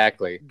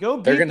 Exactly.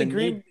 Go They're beat gonna the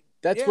Green. need.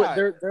 That's Yeah. what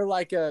they're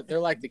like. They're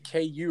like the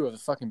KU of the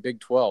fucking Big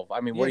 12.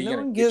 I mean, what are you no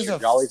gonna one get gives your a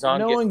jollies on?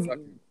 no Get one.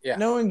 fucking- yeah.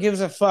 No one gives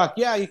a fuck.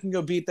 Yeah, you can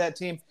go beat that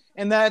team,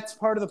 and that's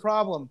part of the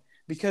problem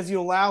because you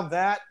allow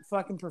that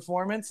fucking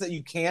performance that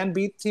you can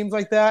beat teams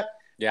like that.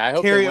 Yeah, I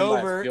hope carry they win by a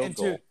over field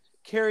into goal.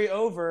 carry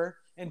over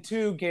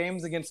into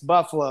games against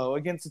Buffalo,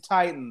 against the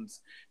Titans,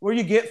 where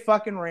you get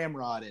fucking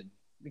ramrodded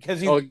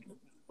because you.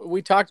 Oh,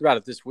 we talked about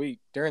it this week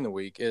during the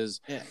week.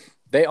 Is Yeah.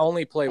 they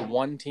only play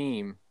one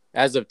team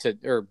as of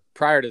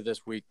prior to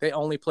this week. They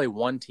only play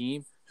one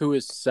team who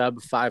is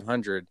sub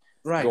 500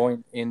 right.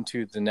 going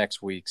into the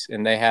next weeks,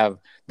 and they have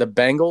the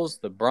Bengals,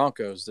 the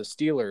Broncos, the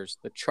Steelers,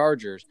 the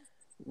Chargers,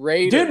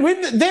 Raiders.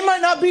 Dude, they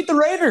might not beat the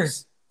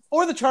Raiders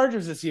or the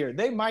Chargers this year.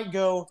 They might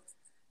go.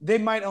 They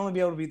might only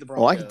be able to beat the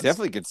Broncos. Well, I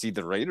definitely could see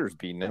the Raiders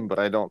beating them, but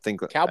I don't think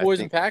Cowboys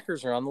I and think,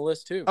 Packers are on the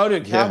list too. Oh,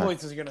 dude, Yeah.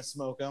 Cowboys is gonna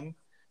smoke them.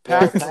 Well,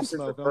 Packers will Packers are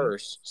smoke them.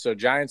 first, so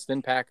Giants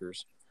then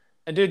Packers.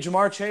 And dude,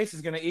 Jamar Chase is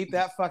gonna eat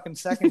that fucking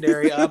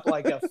secondary up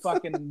like a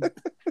fucking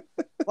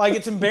like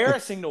it's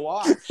embarrassing to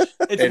watch.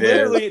 It's It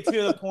literally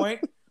to the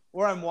point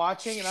where I'm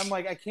watching and I'm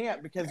like, I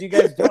can't because you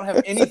guys don't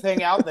have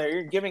anything out there.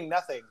 You're giving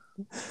nothing.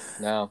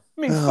 No,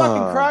 I mean,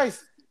 fucking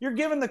Christ. You're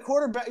giving the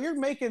quarterback you're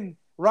making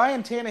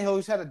Ryan Tannehill,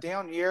 who's had a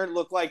down year,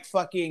 look like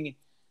fucking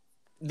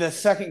the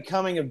second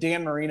coming of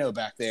Dan Marino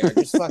back there.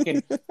 Just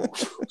fucking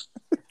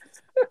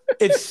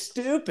it's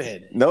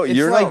stupid. no, It's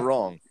you're like- not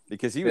wrong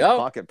because he was Yep.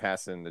 pocket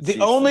passing the The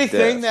Chiefs only to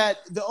thing death.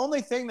 the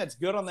only thing that's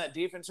good on that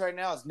defense right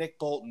now is Nick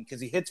Bolton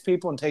because he hits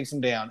people and takes them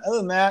down. Other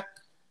than that,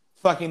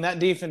 fucking that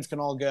defense can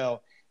all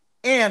go.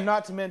 And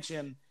not to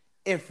mention,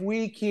 if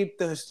we keep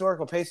the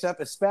historical pace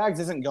up, if Spags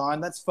isn't gone,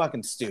 that's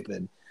fucking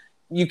stupid.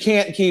 You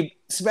can't keep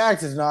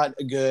Spags is not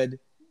good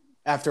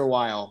after a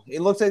while. It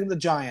looks like the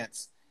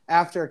Giants.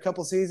 After a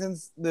couple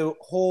seasons,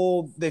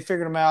 they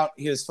figured him out.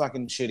 He was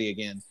fucking shitty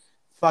again.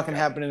 Fucking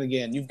happening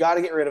again. You've got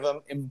to get rid of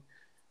him. And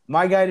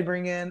my guy to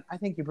bring in, I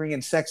think you bring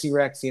in Sexy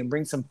Rexy and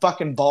bring some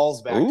fucking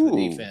balls back to Ooh.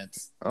 the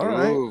defense. All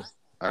right, Ooh.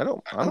 I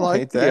don't I hate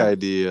like the that.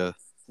 idea.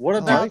 What I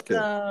about like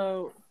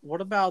it.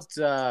 what about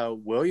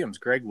Williams?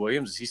 Greg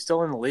Williams, is he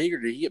still in the league or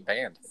did he get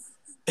banned?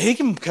 He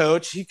can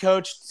coach. He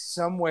coached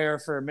somewhere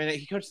for a minute.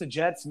 He coached the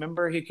Jets.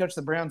 Remember, he coached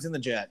the Browns in the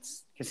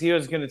Jets because he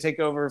was going to take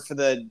over for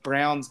the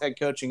Browns head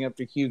coaching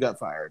after Hugh got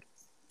fired.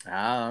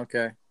 Ah,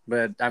 okay.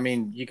 But I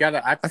mean, you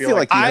gotta. I feel, feel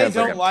like he I has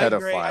don't like a like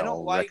Greg. I pedophile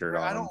don't like. record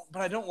on him.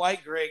 But I don't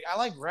like Greg. I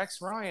like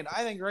Rex Ryan.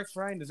 I think Rex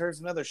Ryan deserves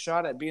another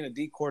shot at being a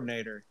D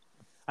coordinator.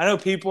 I know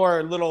people are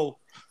a little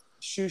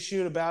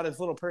shoot about his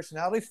little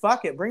personality.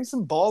 Fuck it, bring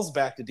some balls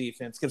back to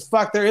defense because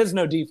fuck, there is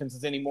no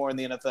defenses anymore in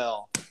the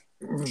NFL.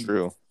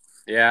 True.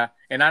 yeah.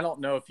 And I don't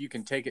know if you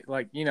can take it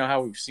like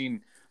how we've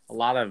seen a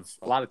lot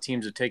of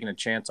teams have taken a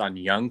chance on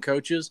young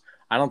coaches.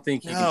 I don't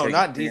think you can No, take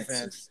not a chance.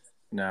 defense.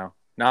 No,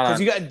 Not Because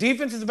on. you got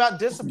defense is about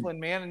discipline,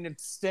 man, and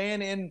it's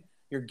staying in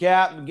your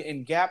gap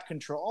and gap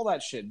control, all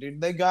that shit,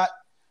 dude. They got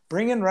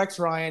bring in Rex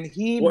Ryan.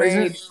 Well,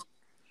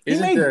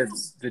 isn't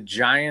the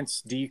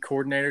Giants D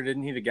coordinator?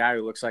 Didn't he the guy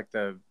who looks like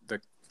the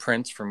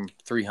Prince from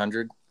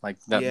 300, like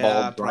that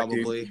bald black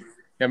dude? probably.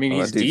 I mean,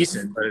 he's that dude's-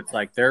 decent, but it's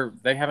like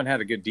they haven't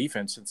had a good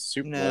defense since the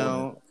Super Bowl.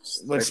 No,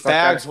 when They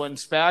fucked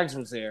Spags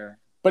was there,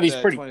 but he's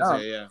the pretty 20s young.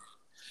 there, yeah.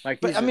 Like,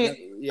 But he's I mean, I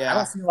yeah,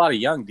 don't see a lot of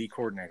young D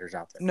coordinators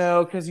out there.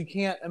 no, because you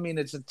can't. I mean,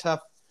 it's a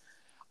tough.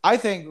 I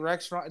think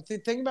Rex.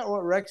 Think about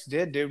what Rex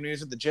did, dude. When he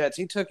was at the Jets,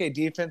 he took a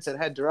defense that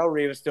had Darrelle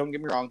Revis. Don't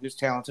get me wrong, who's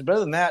talented. But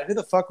other than that, who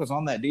the fuck was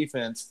on that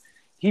defense?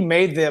 He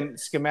made them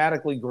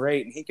schematically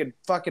great, and he could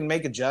fucking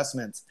make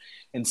adjustments.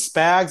 And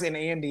Spags and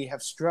Andy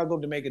have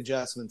struggled to make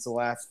adjustments the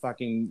last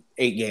fucking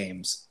 8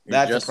 games.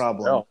 That's the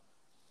problem. No.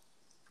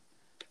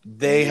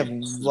 They have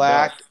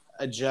lacked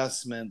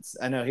adjustments.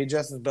 I know he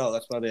adjusts his belt.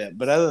 That's about it.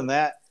 But other than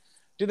that,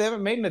 dude, they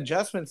haven't made an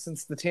adjustment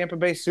since the Tampa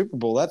Bay Super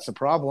Bowl. That's the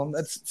problem.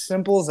 That's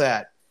simple as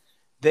that.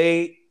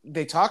 They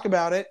talk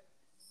about it.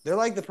 They're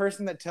like the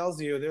person that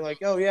tells you, they're like,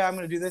 oh, yeah, I'm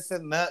going to do this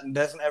and that, and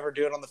doesn't ever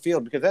do it on the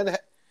field. Because it's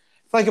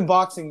like a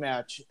boxing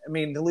match. I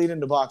mean, to lead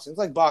into boxing. It's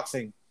like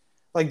boxing.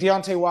 Like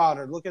Deontay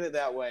Wilder. Look at it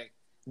that way.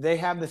 They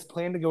have this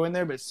plan to go in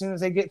there, but as soon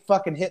as they get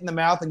fucking hit in the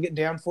mouth and get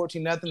down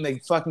 14-0, they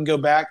fucking go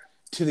back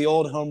to the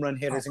old home run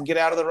hitters and get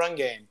out of the run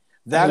game.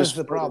 That is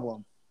the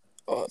problem.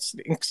 Oh, it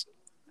stinks.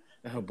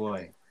 Oh,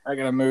 boy. I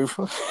gotta move.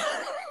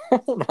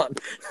 Hold on.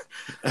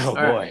 Oh,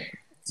 boy. right.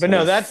 But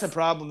no, that's the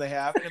problem they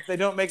have. And if they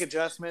don't make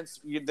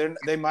adjustments,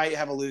 they might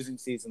have a losing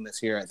season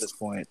this year at this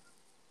point.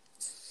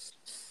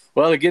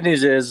 Well, the good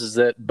news is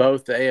that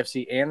both the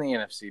AFC and the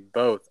NFC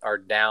both are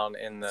down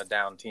in the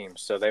down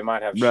teams, so they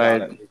might have Right.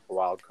 shot at the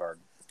wild card.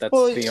 That's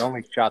Well, the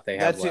only shot they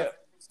have That's left. it.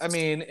 I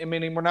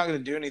mean, we're not going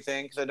to do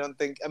anything because I don't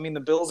think. I mean, the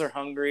Bills are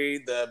hungry.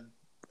 The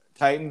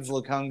Titans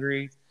look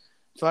hungry.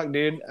 Fuck,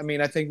 dude. I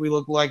mean, I think we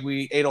look like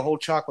we ate a whole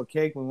chocolate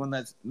cake when we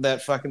won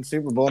that fucking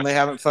Super Bowl, and they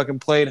haven't fucking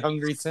played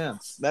hungry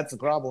since. That's the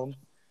problem.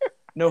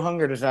 No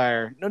hunger,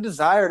 desire, no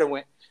desire to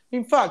win. I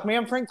mean, fuck,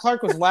 man. Frank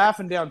Clark was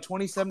laughing down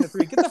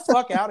 27-3. Get the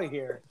fuck out of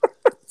here.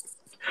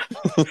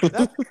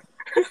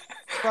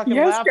 Fucking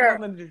Yes,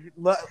 laughing and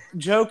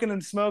joking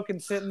and smoking,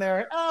 sitting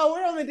there. Oh,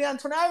 we're only down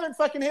 20. I haven't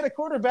fucking hit a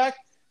quarterback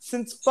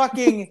since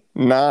fucking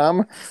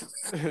Nom.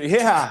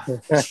 yeah.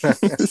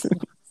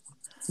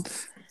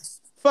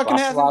 Fucking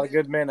Lost a lot hasn't. of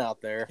good men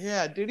out there.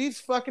 Yeah, dude, he's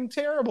fucking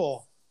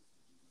terrible.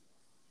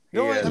 He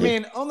The only, is. I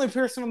mean, only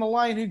person on the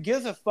line who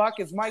gives a fuck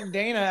is Mike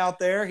Dana out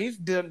there. He's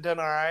done all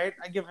right.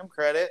 I give him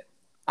credit.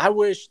 I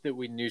wish that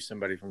we knew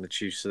somebody from the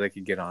Chiefs so they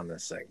could get on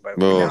this thing. But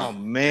Well, Oh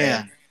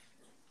man,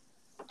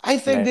 I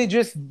think Man. they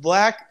just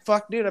lack.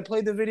 Fuck, dude, I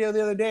played the video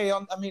the other day.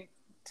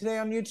 Today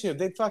on YouTube.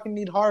 They fucking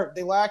need heart.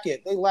 They lack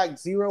it. They lack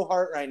zero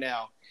heart right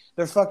now.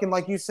 They're fucking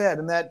like you said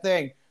in that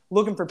thing,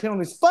 looking for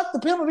penalties. Fuck the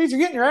penalties. You're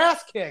getting your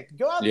ass kicked.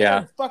 Go out there Yeah.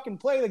 and fucking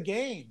play the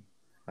game.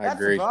 I That's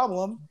agree. the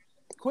problem.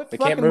 Quit They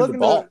fucking can't move the looking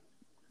ball.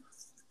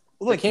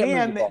 Well, they They can't move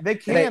can. the ball. They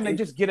can. They- They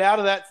just get out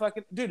of that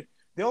fucking dude.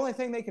 The only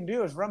thing they can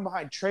do is run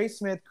behind Trey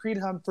Smith, Creed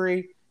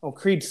Humphrey. Oh,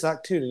 Creed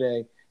sucked too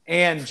today,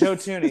 and Joe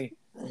Tooney.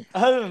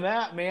 Other than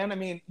that, man, I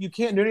mean, you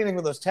can't do anything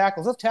with those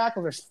tackles. Those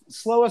tackles are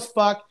slow as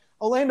fuck.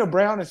 Orlando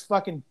Brown is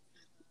fucking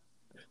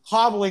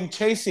hobbling,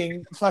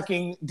 chasing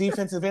fucking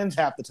defensive ends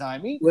half the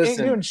time. He ain't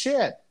Listen. doing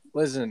shit.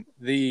 Listen,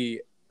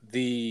 the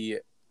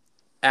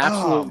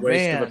absolute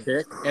waste of man. a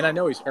pick, and I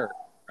know he's hurt,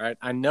 right?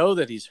 I know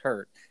that he's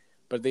hurt,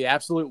 but the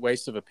absolute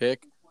waste of a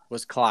pick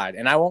was Clyde,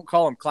 and I won't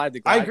call him Clyde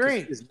the I Glide 'cause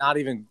agree. He's not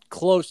even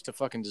close to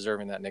fucking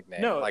deserving that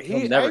nickname. No, like he'll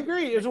I never.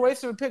 agree. It was a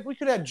waste of a pick. We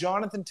could have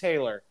Jonathan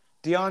Taylor,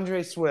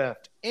 DeAndre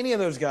Swift, any of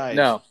those guys.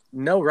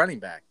 No running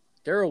back.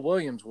 Darrell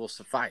Williams will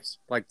suffice.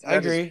 Like I that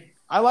is- agree.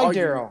 I like all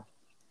you- Darryl.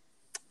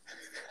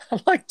 I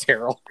like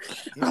Darrell.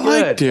 He's I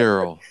good. like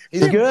Daryl.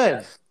 He's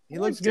good. He I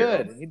looks like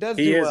Darryl. good. He does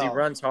He do is. well. He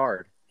runs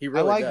hard. He I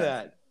really like does.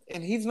 that.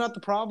 And he's not the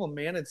problem,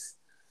 man. It's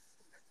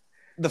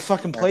the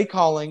fucking play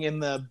calling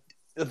and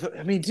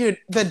I mean, dude,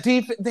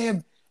 they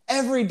have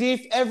every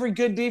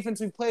good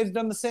defense we've played has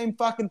done the same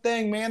fucking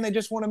thing, man. They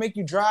just want to make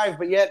you drive,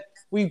 but yet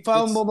we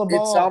fumble the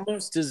ball. It's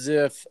almost as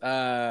if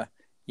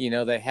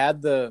they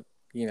had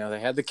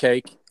the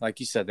cake, like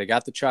you said, they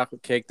got the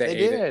chocolate cake, they ate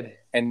it, did.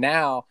 and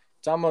now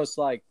it's almost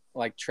like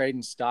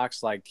trading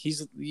stocks. Like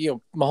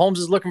Mahomes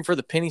is looking for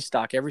the penny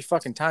stock every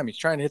fucking time. He's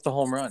trying to hit the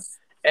home run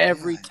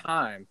every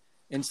time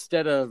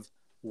instead of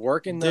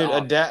working the Dude,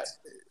 offense, adapt.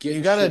 getting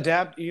You gotta shit-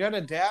 adapt. You gotta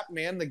adapt,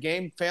 man. The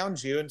game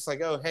found you, and it's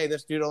like, oh, hey,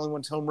 this dude only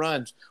wants home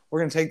runs. We're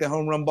gonna take the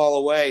home run ball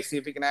away, see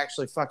if he can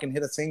actually fucking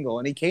hit a single,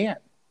 and he can't.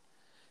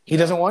 He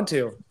doesn't want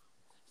to.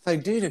 It's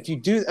like, dude, if you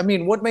do, I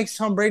mean, what makes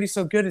Tom Brady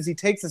so good is he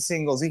takes the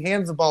singles, he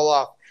hands the ball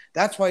off.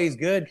 That's why he's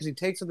good, because he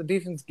takes what the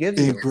defense gives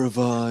him.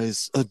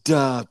 Improvise,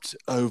 adapt,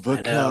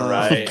 overcome.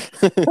 I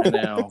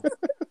know.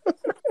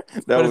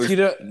 That But was if you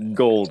don't,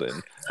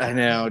 golden. I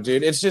know,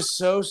 dude. It's just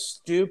so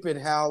stupid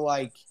how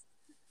like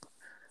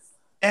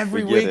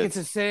every We get week it. it's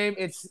the same.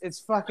 It's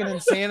fucking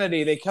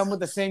insanity. They come with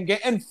the same game,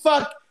 and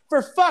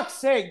for fuck's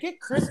sake, get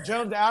Chris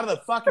Jones out of the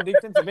fucking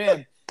defensive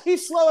end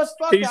He's slow as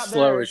fuck He's out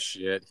slow there. as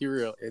shit.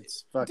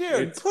 It's fucking.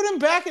 Dude, put him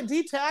back at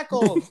D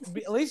tackle.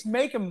 At least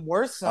make him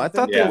worth something. I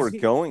thought Yeah. they were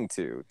going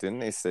to. Didn't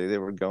they say they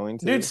were going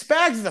to? Dude,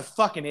 Spags is a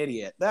fucking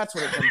idiot. That's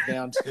what it comes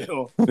down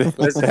to.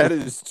 That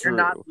is You're true.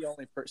 not the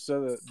only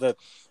person. So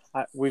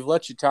we've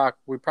let you talk.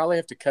 We probably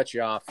have to cut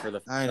you off for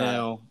the I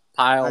know.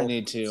 pile I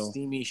need to.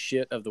 steamy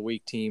shit of the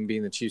week team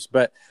being the Chiefs.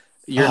 But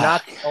you're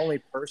not the only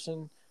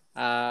person.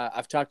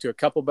 I've talked to a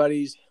couple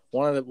buddies.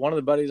 One of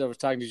the buddies I was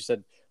talking to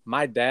said,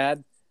 my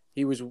dad,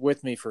 he was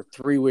with me for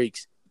 3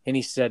 weeks, and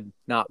he said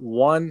not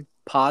one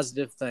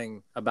positive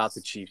thing about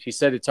the Chiefs. He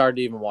said it's hard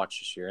to even watch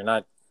this year. And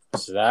I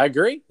said, I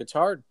agree. It's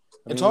hard.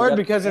 It's hard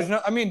because there's no.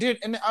 I mean, dude,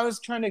 and I was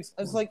trying to.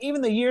 It's like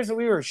even the years that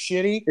we were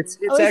shitty. It's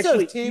at least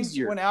actually those teams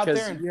easier went out 'cause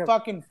there and you have-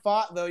 fucking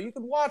fought. Though you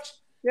could watch.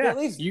 They at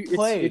least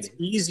played. It's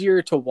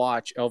easier to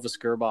watch Elvis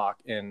Gerbach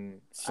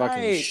and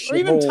fucking Right. Or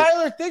even shithole-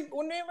 Tyler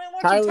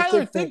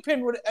Tyler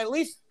Thigpen would at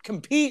least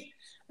compete.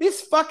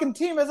 This fucking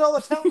team has all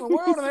the talent in the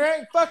world, and they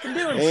ain't fucking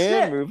doing And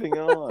shit. moving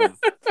on.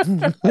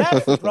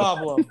 That's the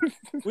problem.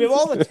 We have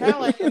all the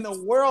talent in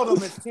the world on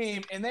this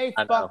team, and they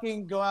I know.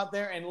 fucking go out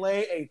there and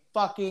lay a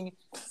fucking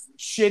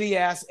shitty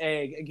ass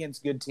egg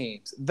against good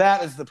teams.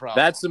 That is the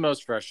problem. That's the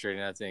most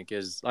frustrating, I think,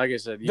 is like I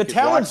said, you The could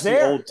talent's watch the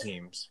there. old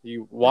teams.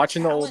 You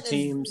watching the old talent is-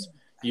 teams,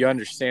 you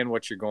understand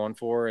what you're going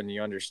for, and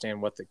you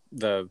understand what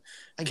the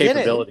I get it.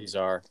 capabilities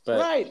are. But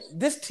Right.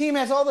 This team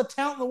has all the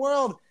talent in the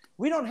world.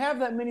 We don't have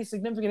that many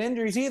significant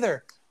injuries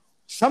either.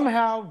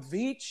 Somehow,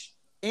 Veach,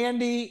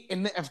 Andy,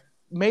 and have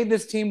made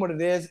this team what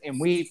it is, and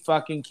we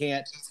fucking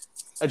can't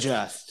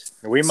adjust.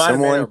 we might have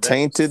made our Someone best.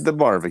 tainted the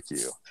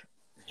barbecue.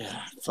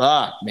 Yeah.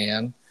 Fuck,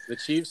 man. The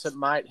Chiefs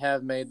might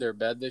have made their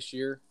bed this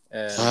year.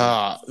 And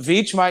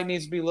Veach might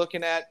need to be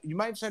looking at. You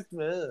might check.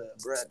 Brad,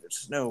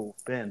 no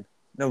Ben,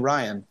 no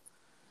Ryan.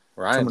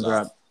 Ryan's Someone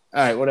off. drop.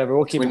 All right, whatever.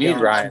 We'll keep. We it need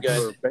going. Ryan I'm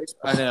good. for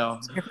baseball. I know.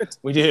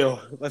 We do.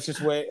 Let's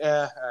just wait. All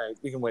right,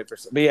 we can wait for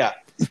some. But yeah,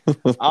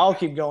 I'll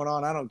keep going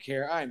on. I don't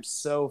care. I'm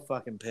so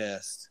fucking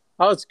pissed.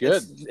 Oh, it's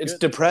good. It's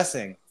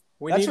depressing.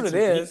 We That's need what it some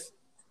is.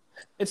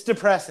 It's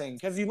depressing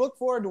because you look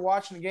forward to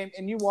watching the game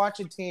and you watch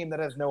a team that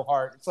has no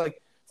heart. It's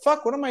like,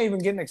 fuck, what am I even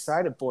getting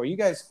excited for? You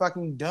guys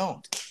fucking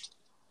don't.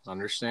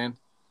 Understand?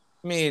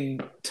 I mean,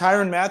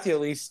 Tyrann Mathieu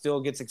at least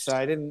still gets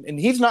excited, and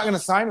he's not going to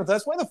sign with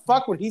us. Why the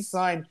fuck would he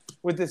sign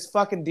with this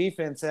fucking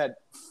defense that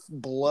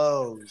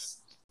blows?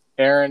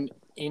 Aaron,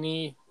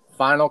 any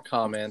final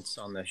comments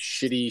on the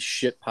shitty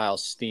shit pile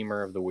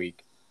steamer of the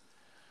week?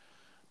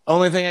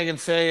 Only thing I can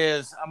say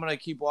is I'm going to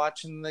keep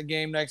watching the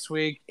game next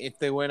week. If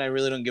they win, I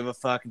really don't give a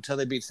fuck. Until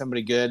they beat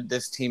somebody good,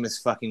 this team is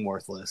fucking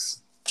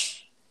worthless.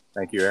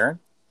 Thank you, Aaron.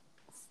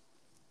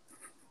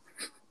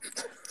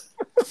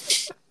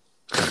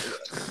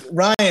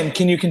 Ryan,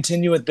 can you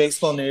continue with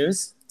baseball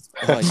news?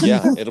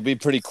 Yeah, it'll be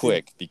pretty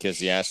quick because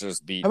the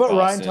Astros beat. How about Ryan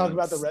Boston. talk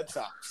about the Red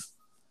Sox?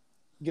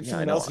 Get Yeah, I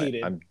someone know. else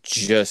heated. I'm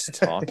just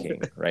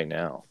talking right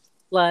now.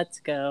 Let's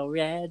go,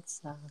 Red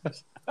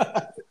Sox.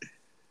 All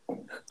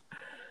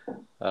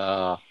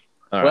Well,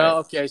 right.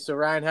 okay. So,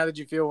 Ryan, how did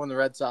you feel when the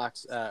Red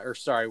Sox,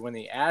 when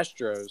the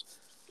Astros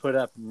put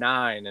up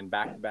 9 in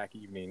back-to-back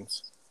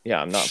evenings?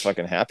 Yeah, I'm not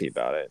fucking happy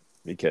about it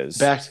because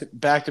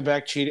back to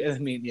back cheating. I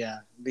mean, yeah,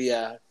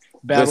 the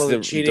battle of the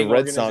cheating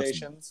Red Sox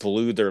organizations.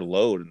 blew their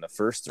load in the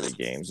first 3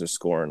 games. They're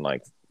scoring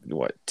like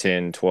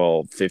 10,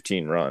 12,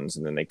 15 runs,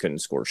 and then they couldn't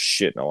score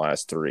shit in the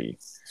last 3.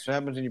 That's what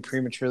happens when you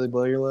prematurely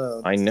blow your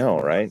load. I know,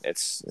 right?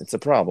 It's a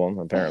problem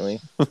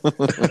apparently.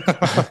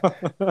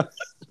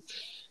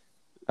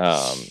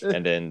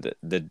 And then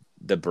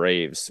the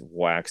Braves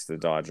waxed the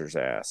Dodgers'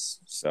 ass.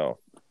 So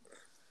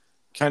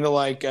Kind of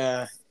like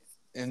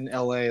in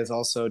LA is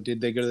also. Did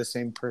they go to the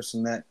same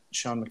person that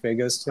Sean McVay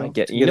goes to? I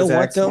get. to You know his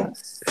what though?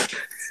 accent?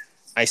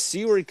 I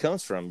see where he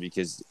comes from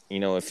because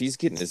if he's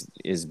getting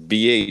his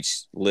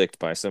BH licked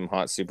by some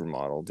hot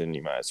supermodel, then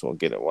you might as well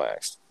get it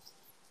waxed.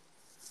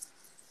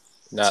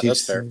 No,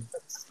 that's fair.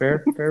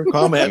 Fair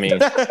comment. I mean,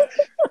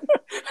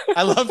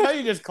 I love how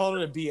you just called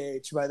it a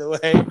BH. By the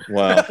way,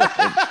 well,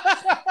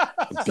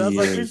 Sounds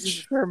like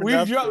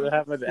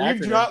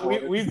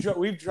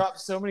we've dropped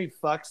so many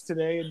fucks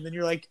today, and then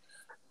you're like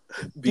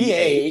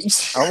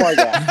BH. Oh my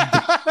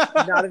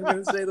god! Not even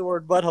gonna say the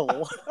word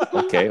butthole.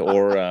 okay,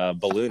 or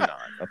balloon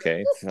knot.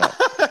 Okay,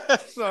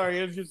 Sorry,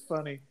 it's just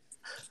funny.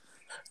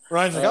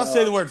 Ryan's like, I'll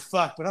say the word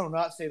fuck, but I will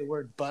not say the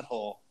word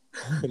butthole.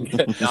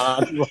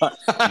 not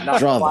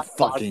Draw the black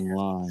fucking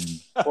line.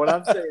 What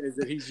I'm saying is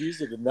that he's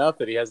used it enough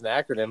that he has an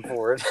acronym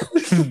for it.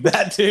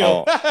 That too.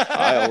 oh,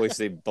 I always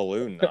say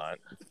balloon knot.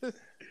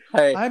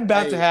 Hey, I'm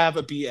about to have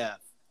a BF.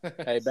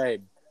 Hey,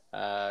 babe,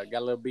 got a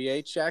little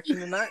BH action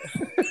tonight?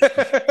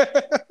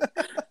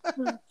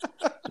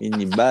 In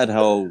your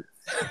butthole.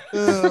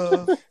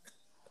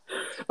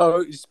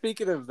 Oh,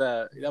 speaking of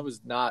that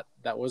was not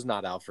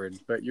Alfred,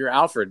 but your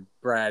Alfred,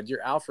 Brad,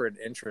 your Alfred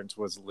entrance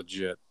was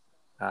legit.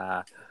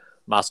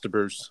 Master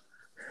Bruce.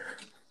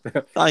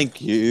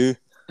 Thank you.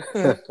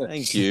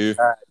 Thank you.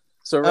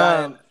 So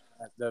Ryan,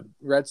 the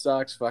Red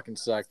Sox fucking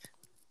suck.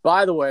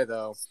 By the way,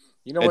 though,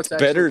 you know It's what's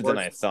actually better than worse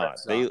I the thought.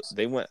 Red Sox?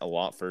 They went a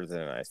lot further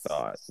than I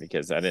thought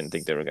because I didn't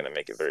think they were going to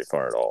make it very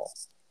far at all.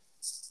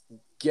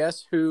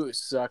 Guess who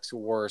sucks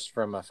worse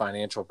from a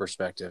financial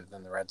perspective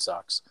than the Red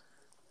Sox?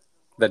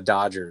 The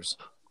Dodgers.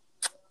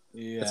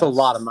 Yeah. It's a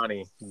lot of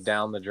money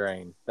down the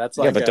drain. That's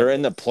Yeah, like but they're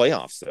in the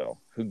playoffs though.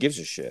 Who gives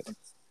a shit?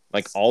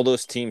 Like all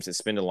those teams that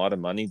spend a lot of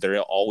money, they're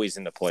always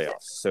in the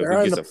playoffs. So they're who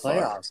in gives the a fuck?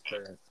 playoffs.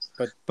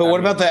 But what I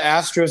about mean, the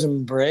Astros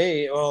and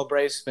Braves? Well,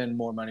 Braves spend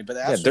more money, but the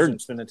Astros they're-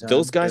 don't spend a ton.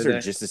 Those guys do are they?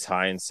 just as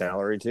high in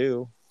salary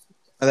too.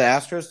 Are the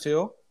Astros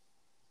too?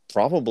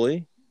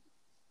 Probably.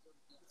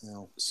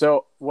 No.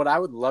 So what I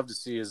would love to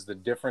see is the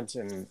difference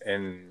in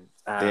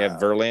They have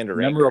Verlander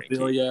and Greinke.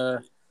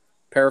 memorabilia,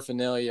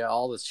 paraphernalia,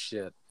 all this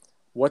shit.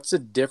 What's the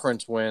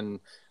difference when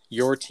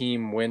your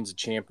team wins a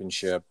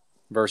championship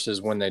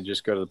versus when they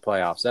just go to the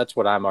playoffs? That's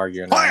what I'm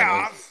arguing.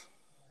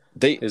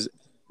 They Is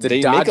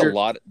they Dodgers- make a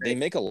lot. They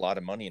make a lot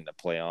of money in the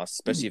playoffs,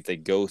 especially if they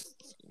go,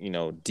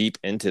 deep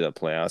into the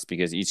playoffs.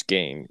 Because each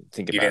game,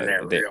 think about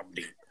it, they're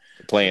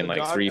playing The like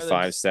Dod- 3, the-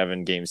 5,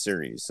 7 game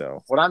series.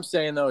 So What I'm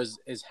saying though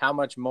is how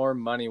much more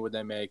money would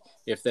they make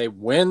if they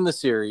win the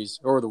series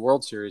or the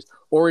World Series,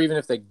 or even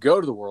if they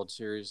go to the World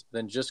Series,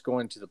 than just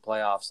going to the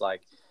playoffs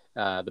like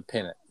the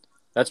pennant?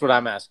 That's what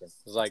I'm asking.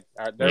 It's like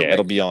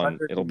it'll be on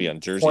jersey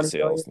 120 sales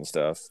million? and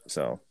stuff.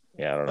 So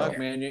yeah, I don't know. Fuck,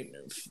 man.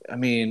 I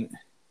mean,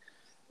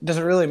 it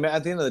doesn't really matter.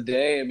 At the end of the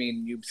day, I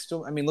mean,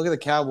 look at the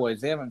Cowboys.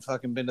 They haven't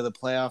fucking been to the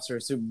playoffs or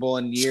a Super Bowl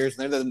in years.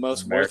 And they're the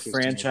most worth America's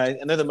franchise,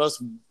 and they're the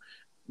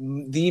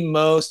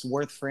most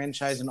worth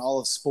franchise in all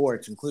of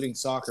sports, including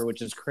soccer,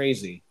 which is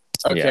crazy.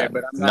 Okay, Yeah,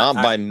 but I'm not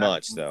by I'm-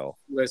 much though.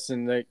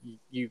 Listen, that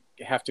you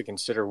have to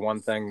consider one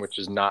thing, which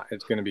is not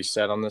it's going to be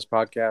said on this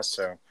podcast,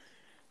 so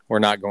we're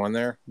not going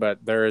there.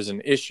 But there is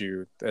an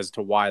issue as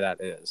to why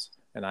that is,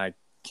 and I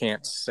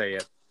can't say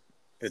it.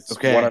 It's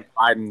Okay. one of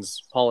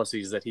Biden's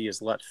policies that he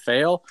has let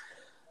fail,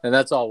 and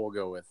that's all we'll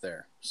go with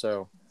there.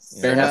 So,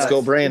 Yeah, let's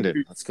go,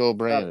 Brandon. Let's go,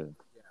 Brandon.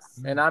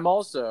 and I'm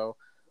also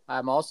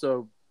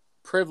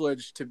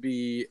privileged to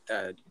be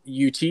a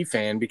UT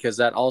fan because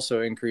that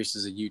also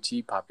increases a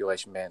UT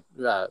population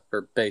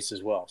or base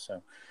as well.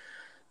 So,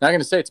 not going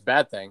to say it's a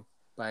bad thing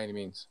by any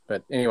means,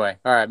 but anyway,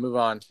 all right, move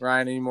on.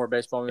 Ryan, any more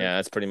baseball news? Yeah,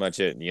 that's pretty much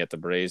it. You got the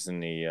Braves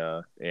and the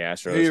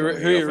Astros. Who you- I'm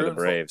gonna who you go for the rooting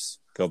for? Braves.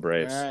 Go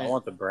Braves. All right. I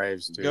want the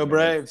Braves too. Go man.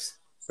 Braves.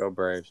 Go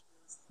Braves.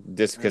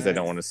 Just because I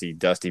don't want to see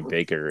Dusty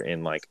Baker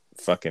in like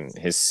fucking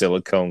his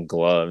silicone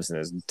gloves and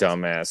his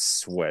dumbass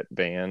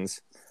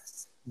sweatbands.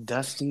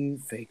 Dusty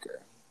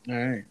Faker. All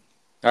right.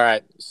 All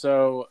right,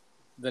 so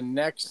the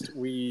next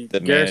The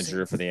Garrison,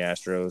 manager for the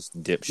Astros,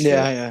 dipshit.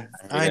 Yeah.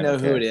 I know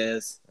who Okay. it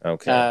is.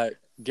 Okay.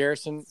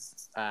 Garrison,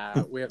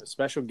 we have a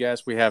special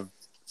guest.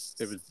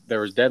 There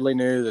was deadly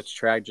news. It's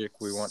tragic.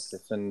 We want to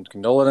send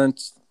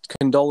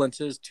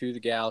condolences to the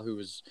gal who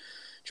was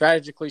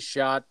tragically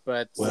shot.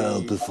 But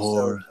Well, we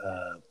before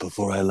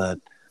I let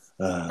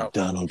Oh.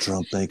 Donald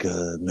Trump make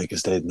a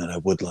statement, I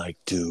would like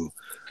to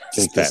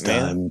take this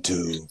Batman? time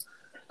to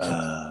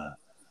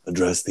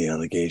address the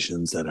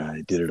allegations that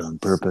I did it on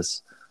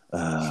purpose.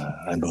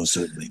 I most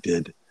certainly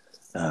did.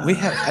 I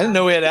didn't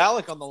know we had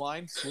Alec on the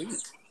line. Sweet.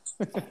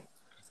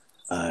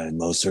 I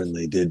most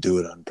certainly did do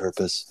it on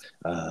purpose.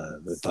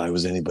 If I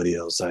was anybody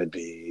else, I'd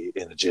be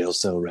in a jail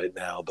cell right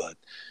now. But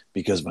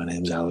because my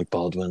name's Alec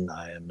Baldwin,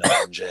 I am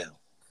not in jail.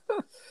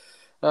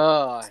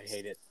 Oh, I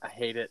hate it. I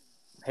hate it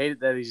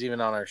that he's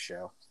even on our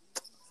show.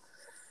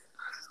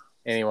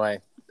 Anyway,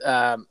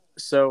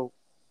 so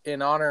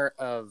in honor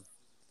of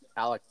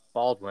Alec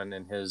Baldwin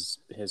and his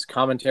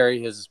commentary,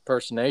 his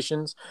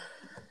impersonations,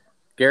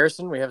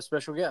 Garrison, we have a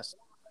special guest.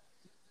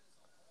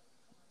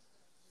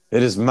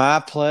 It is my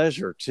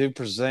pleasure to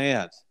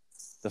present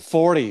the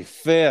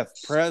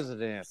 45th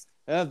President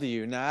of the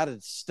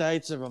United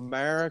States of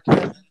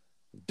America,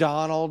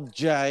 Donald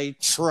J.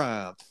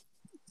 Trump.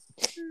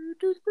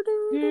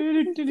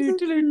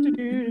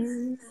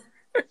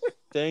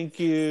 Thank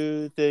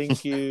you.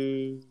 Thank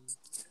you.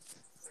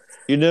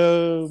 You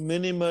know,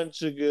 many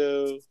months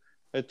ago,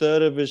 I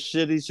thought of a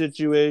shitty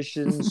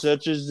situation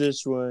such as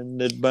this one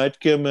that might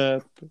come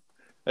up.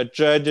 I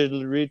tried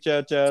to reach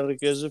out to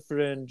Alec as a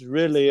friend,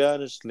 really,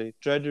 honestly.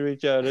 Tried to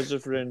reach out as a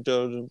friend,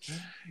 told him,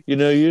 you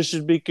know, you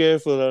should be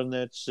careful on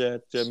that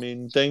set. I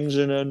mean, things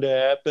are known to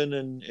happen,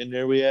 and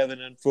there we have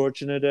an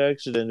unfortunate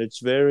accident. It's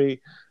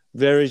very,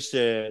 very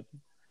sad,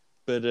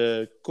 but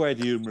quite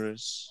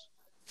humorous.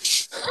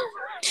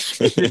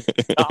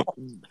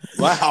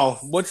 Wow.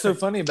 What's so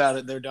funny about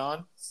it there,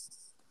 Don?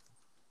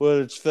 Well,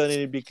 it's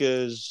funny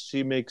because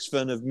he makes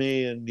fun of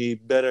me, and he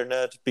better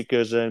not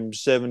because I'm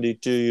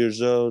 72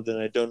 years old, and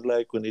I don't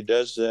like when he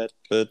does that.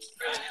 But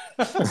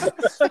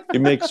he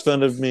makes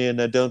fun of me,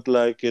 and I don't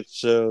like it.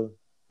 So,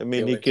 I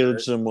mean, he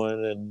killed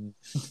someone, and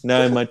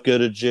now I might go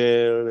to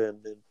jail,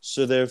 and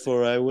so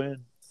therefore I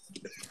win.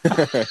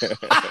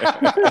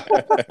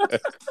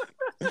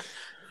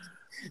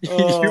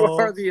 You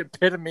are the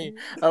epitome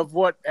of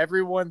what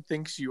everyone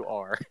thinks you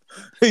are.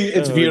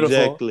 It's beautiful.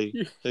 Exactly.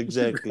 You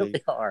Exactly.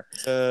 really are.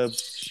 King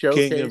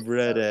Showcase of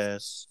red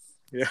ass.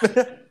 Yeah.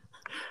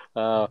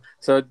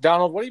 So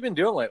Donald, what have you been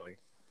doing lately?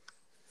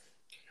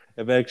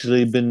 I've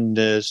actually been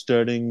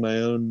starting my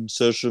own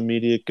social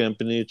media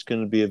company. It's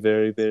going to be a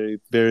very,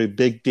 very, very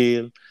big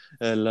deal.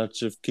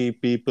 Lots of key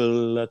people,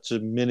 lots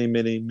of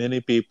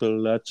many people,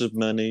 lots of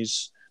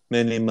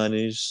many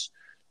monies,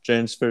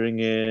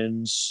 transferring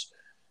ends.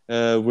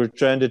 We're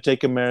trying to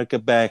take America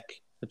back.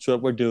 That's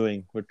what we're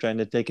doing. We're trying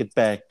to take it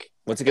back.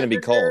 What's it going to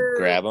be called?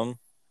 Grab 'em?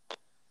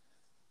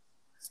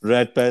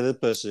 Right by the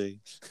pussy.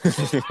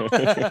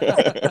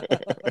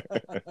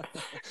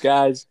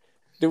 Guys,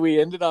 do we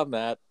end it on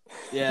that?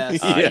 Yes.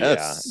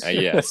 Yes.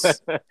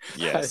 Yes.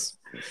 Yes.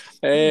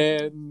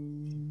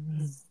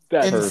 And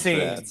that's Insane.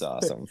 That's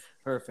awesome.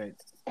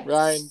 Perfect.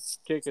 Ryan,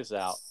 kick us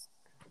out.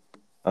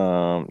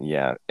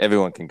 Yeah,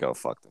 everyone can go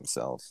fuck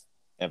themselves.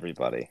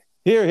 Everybody.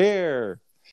 Here, here.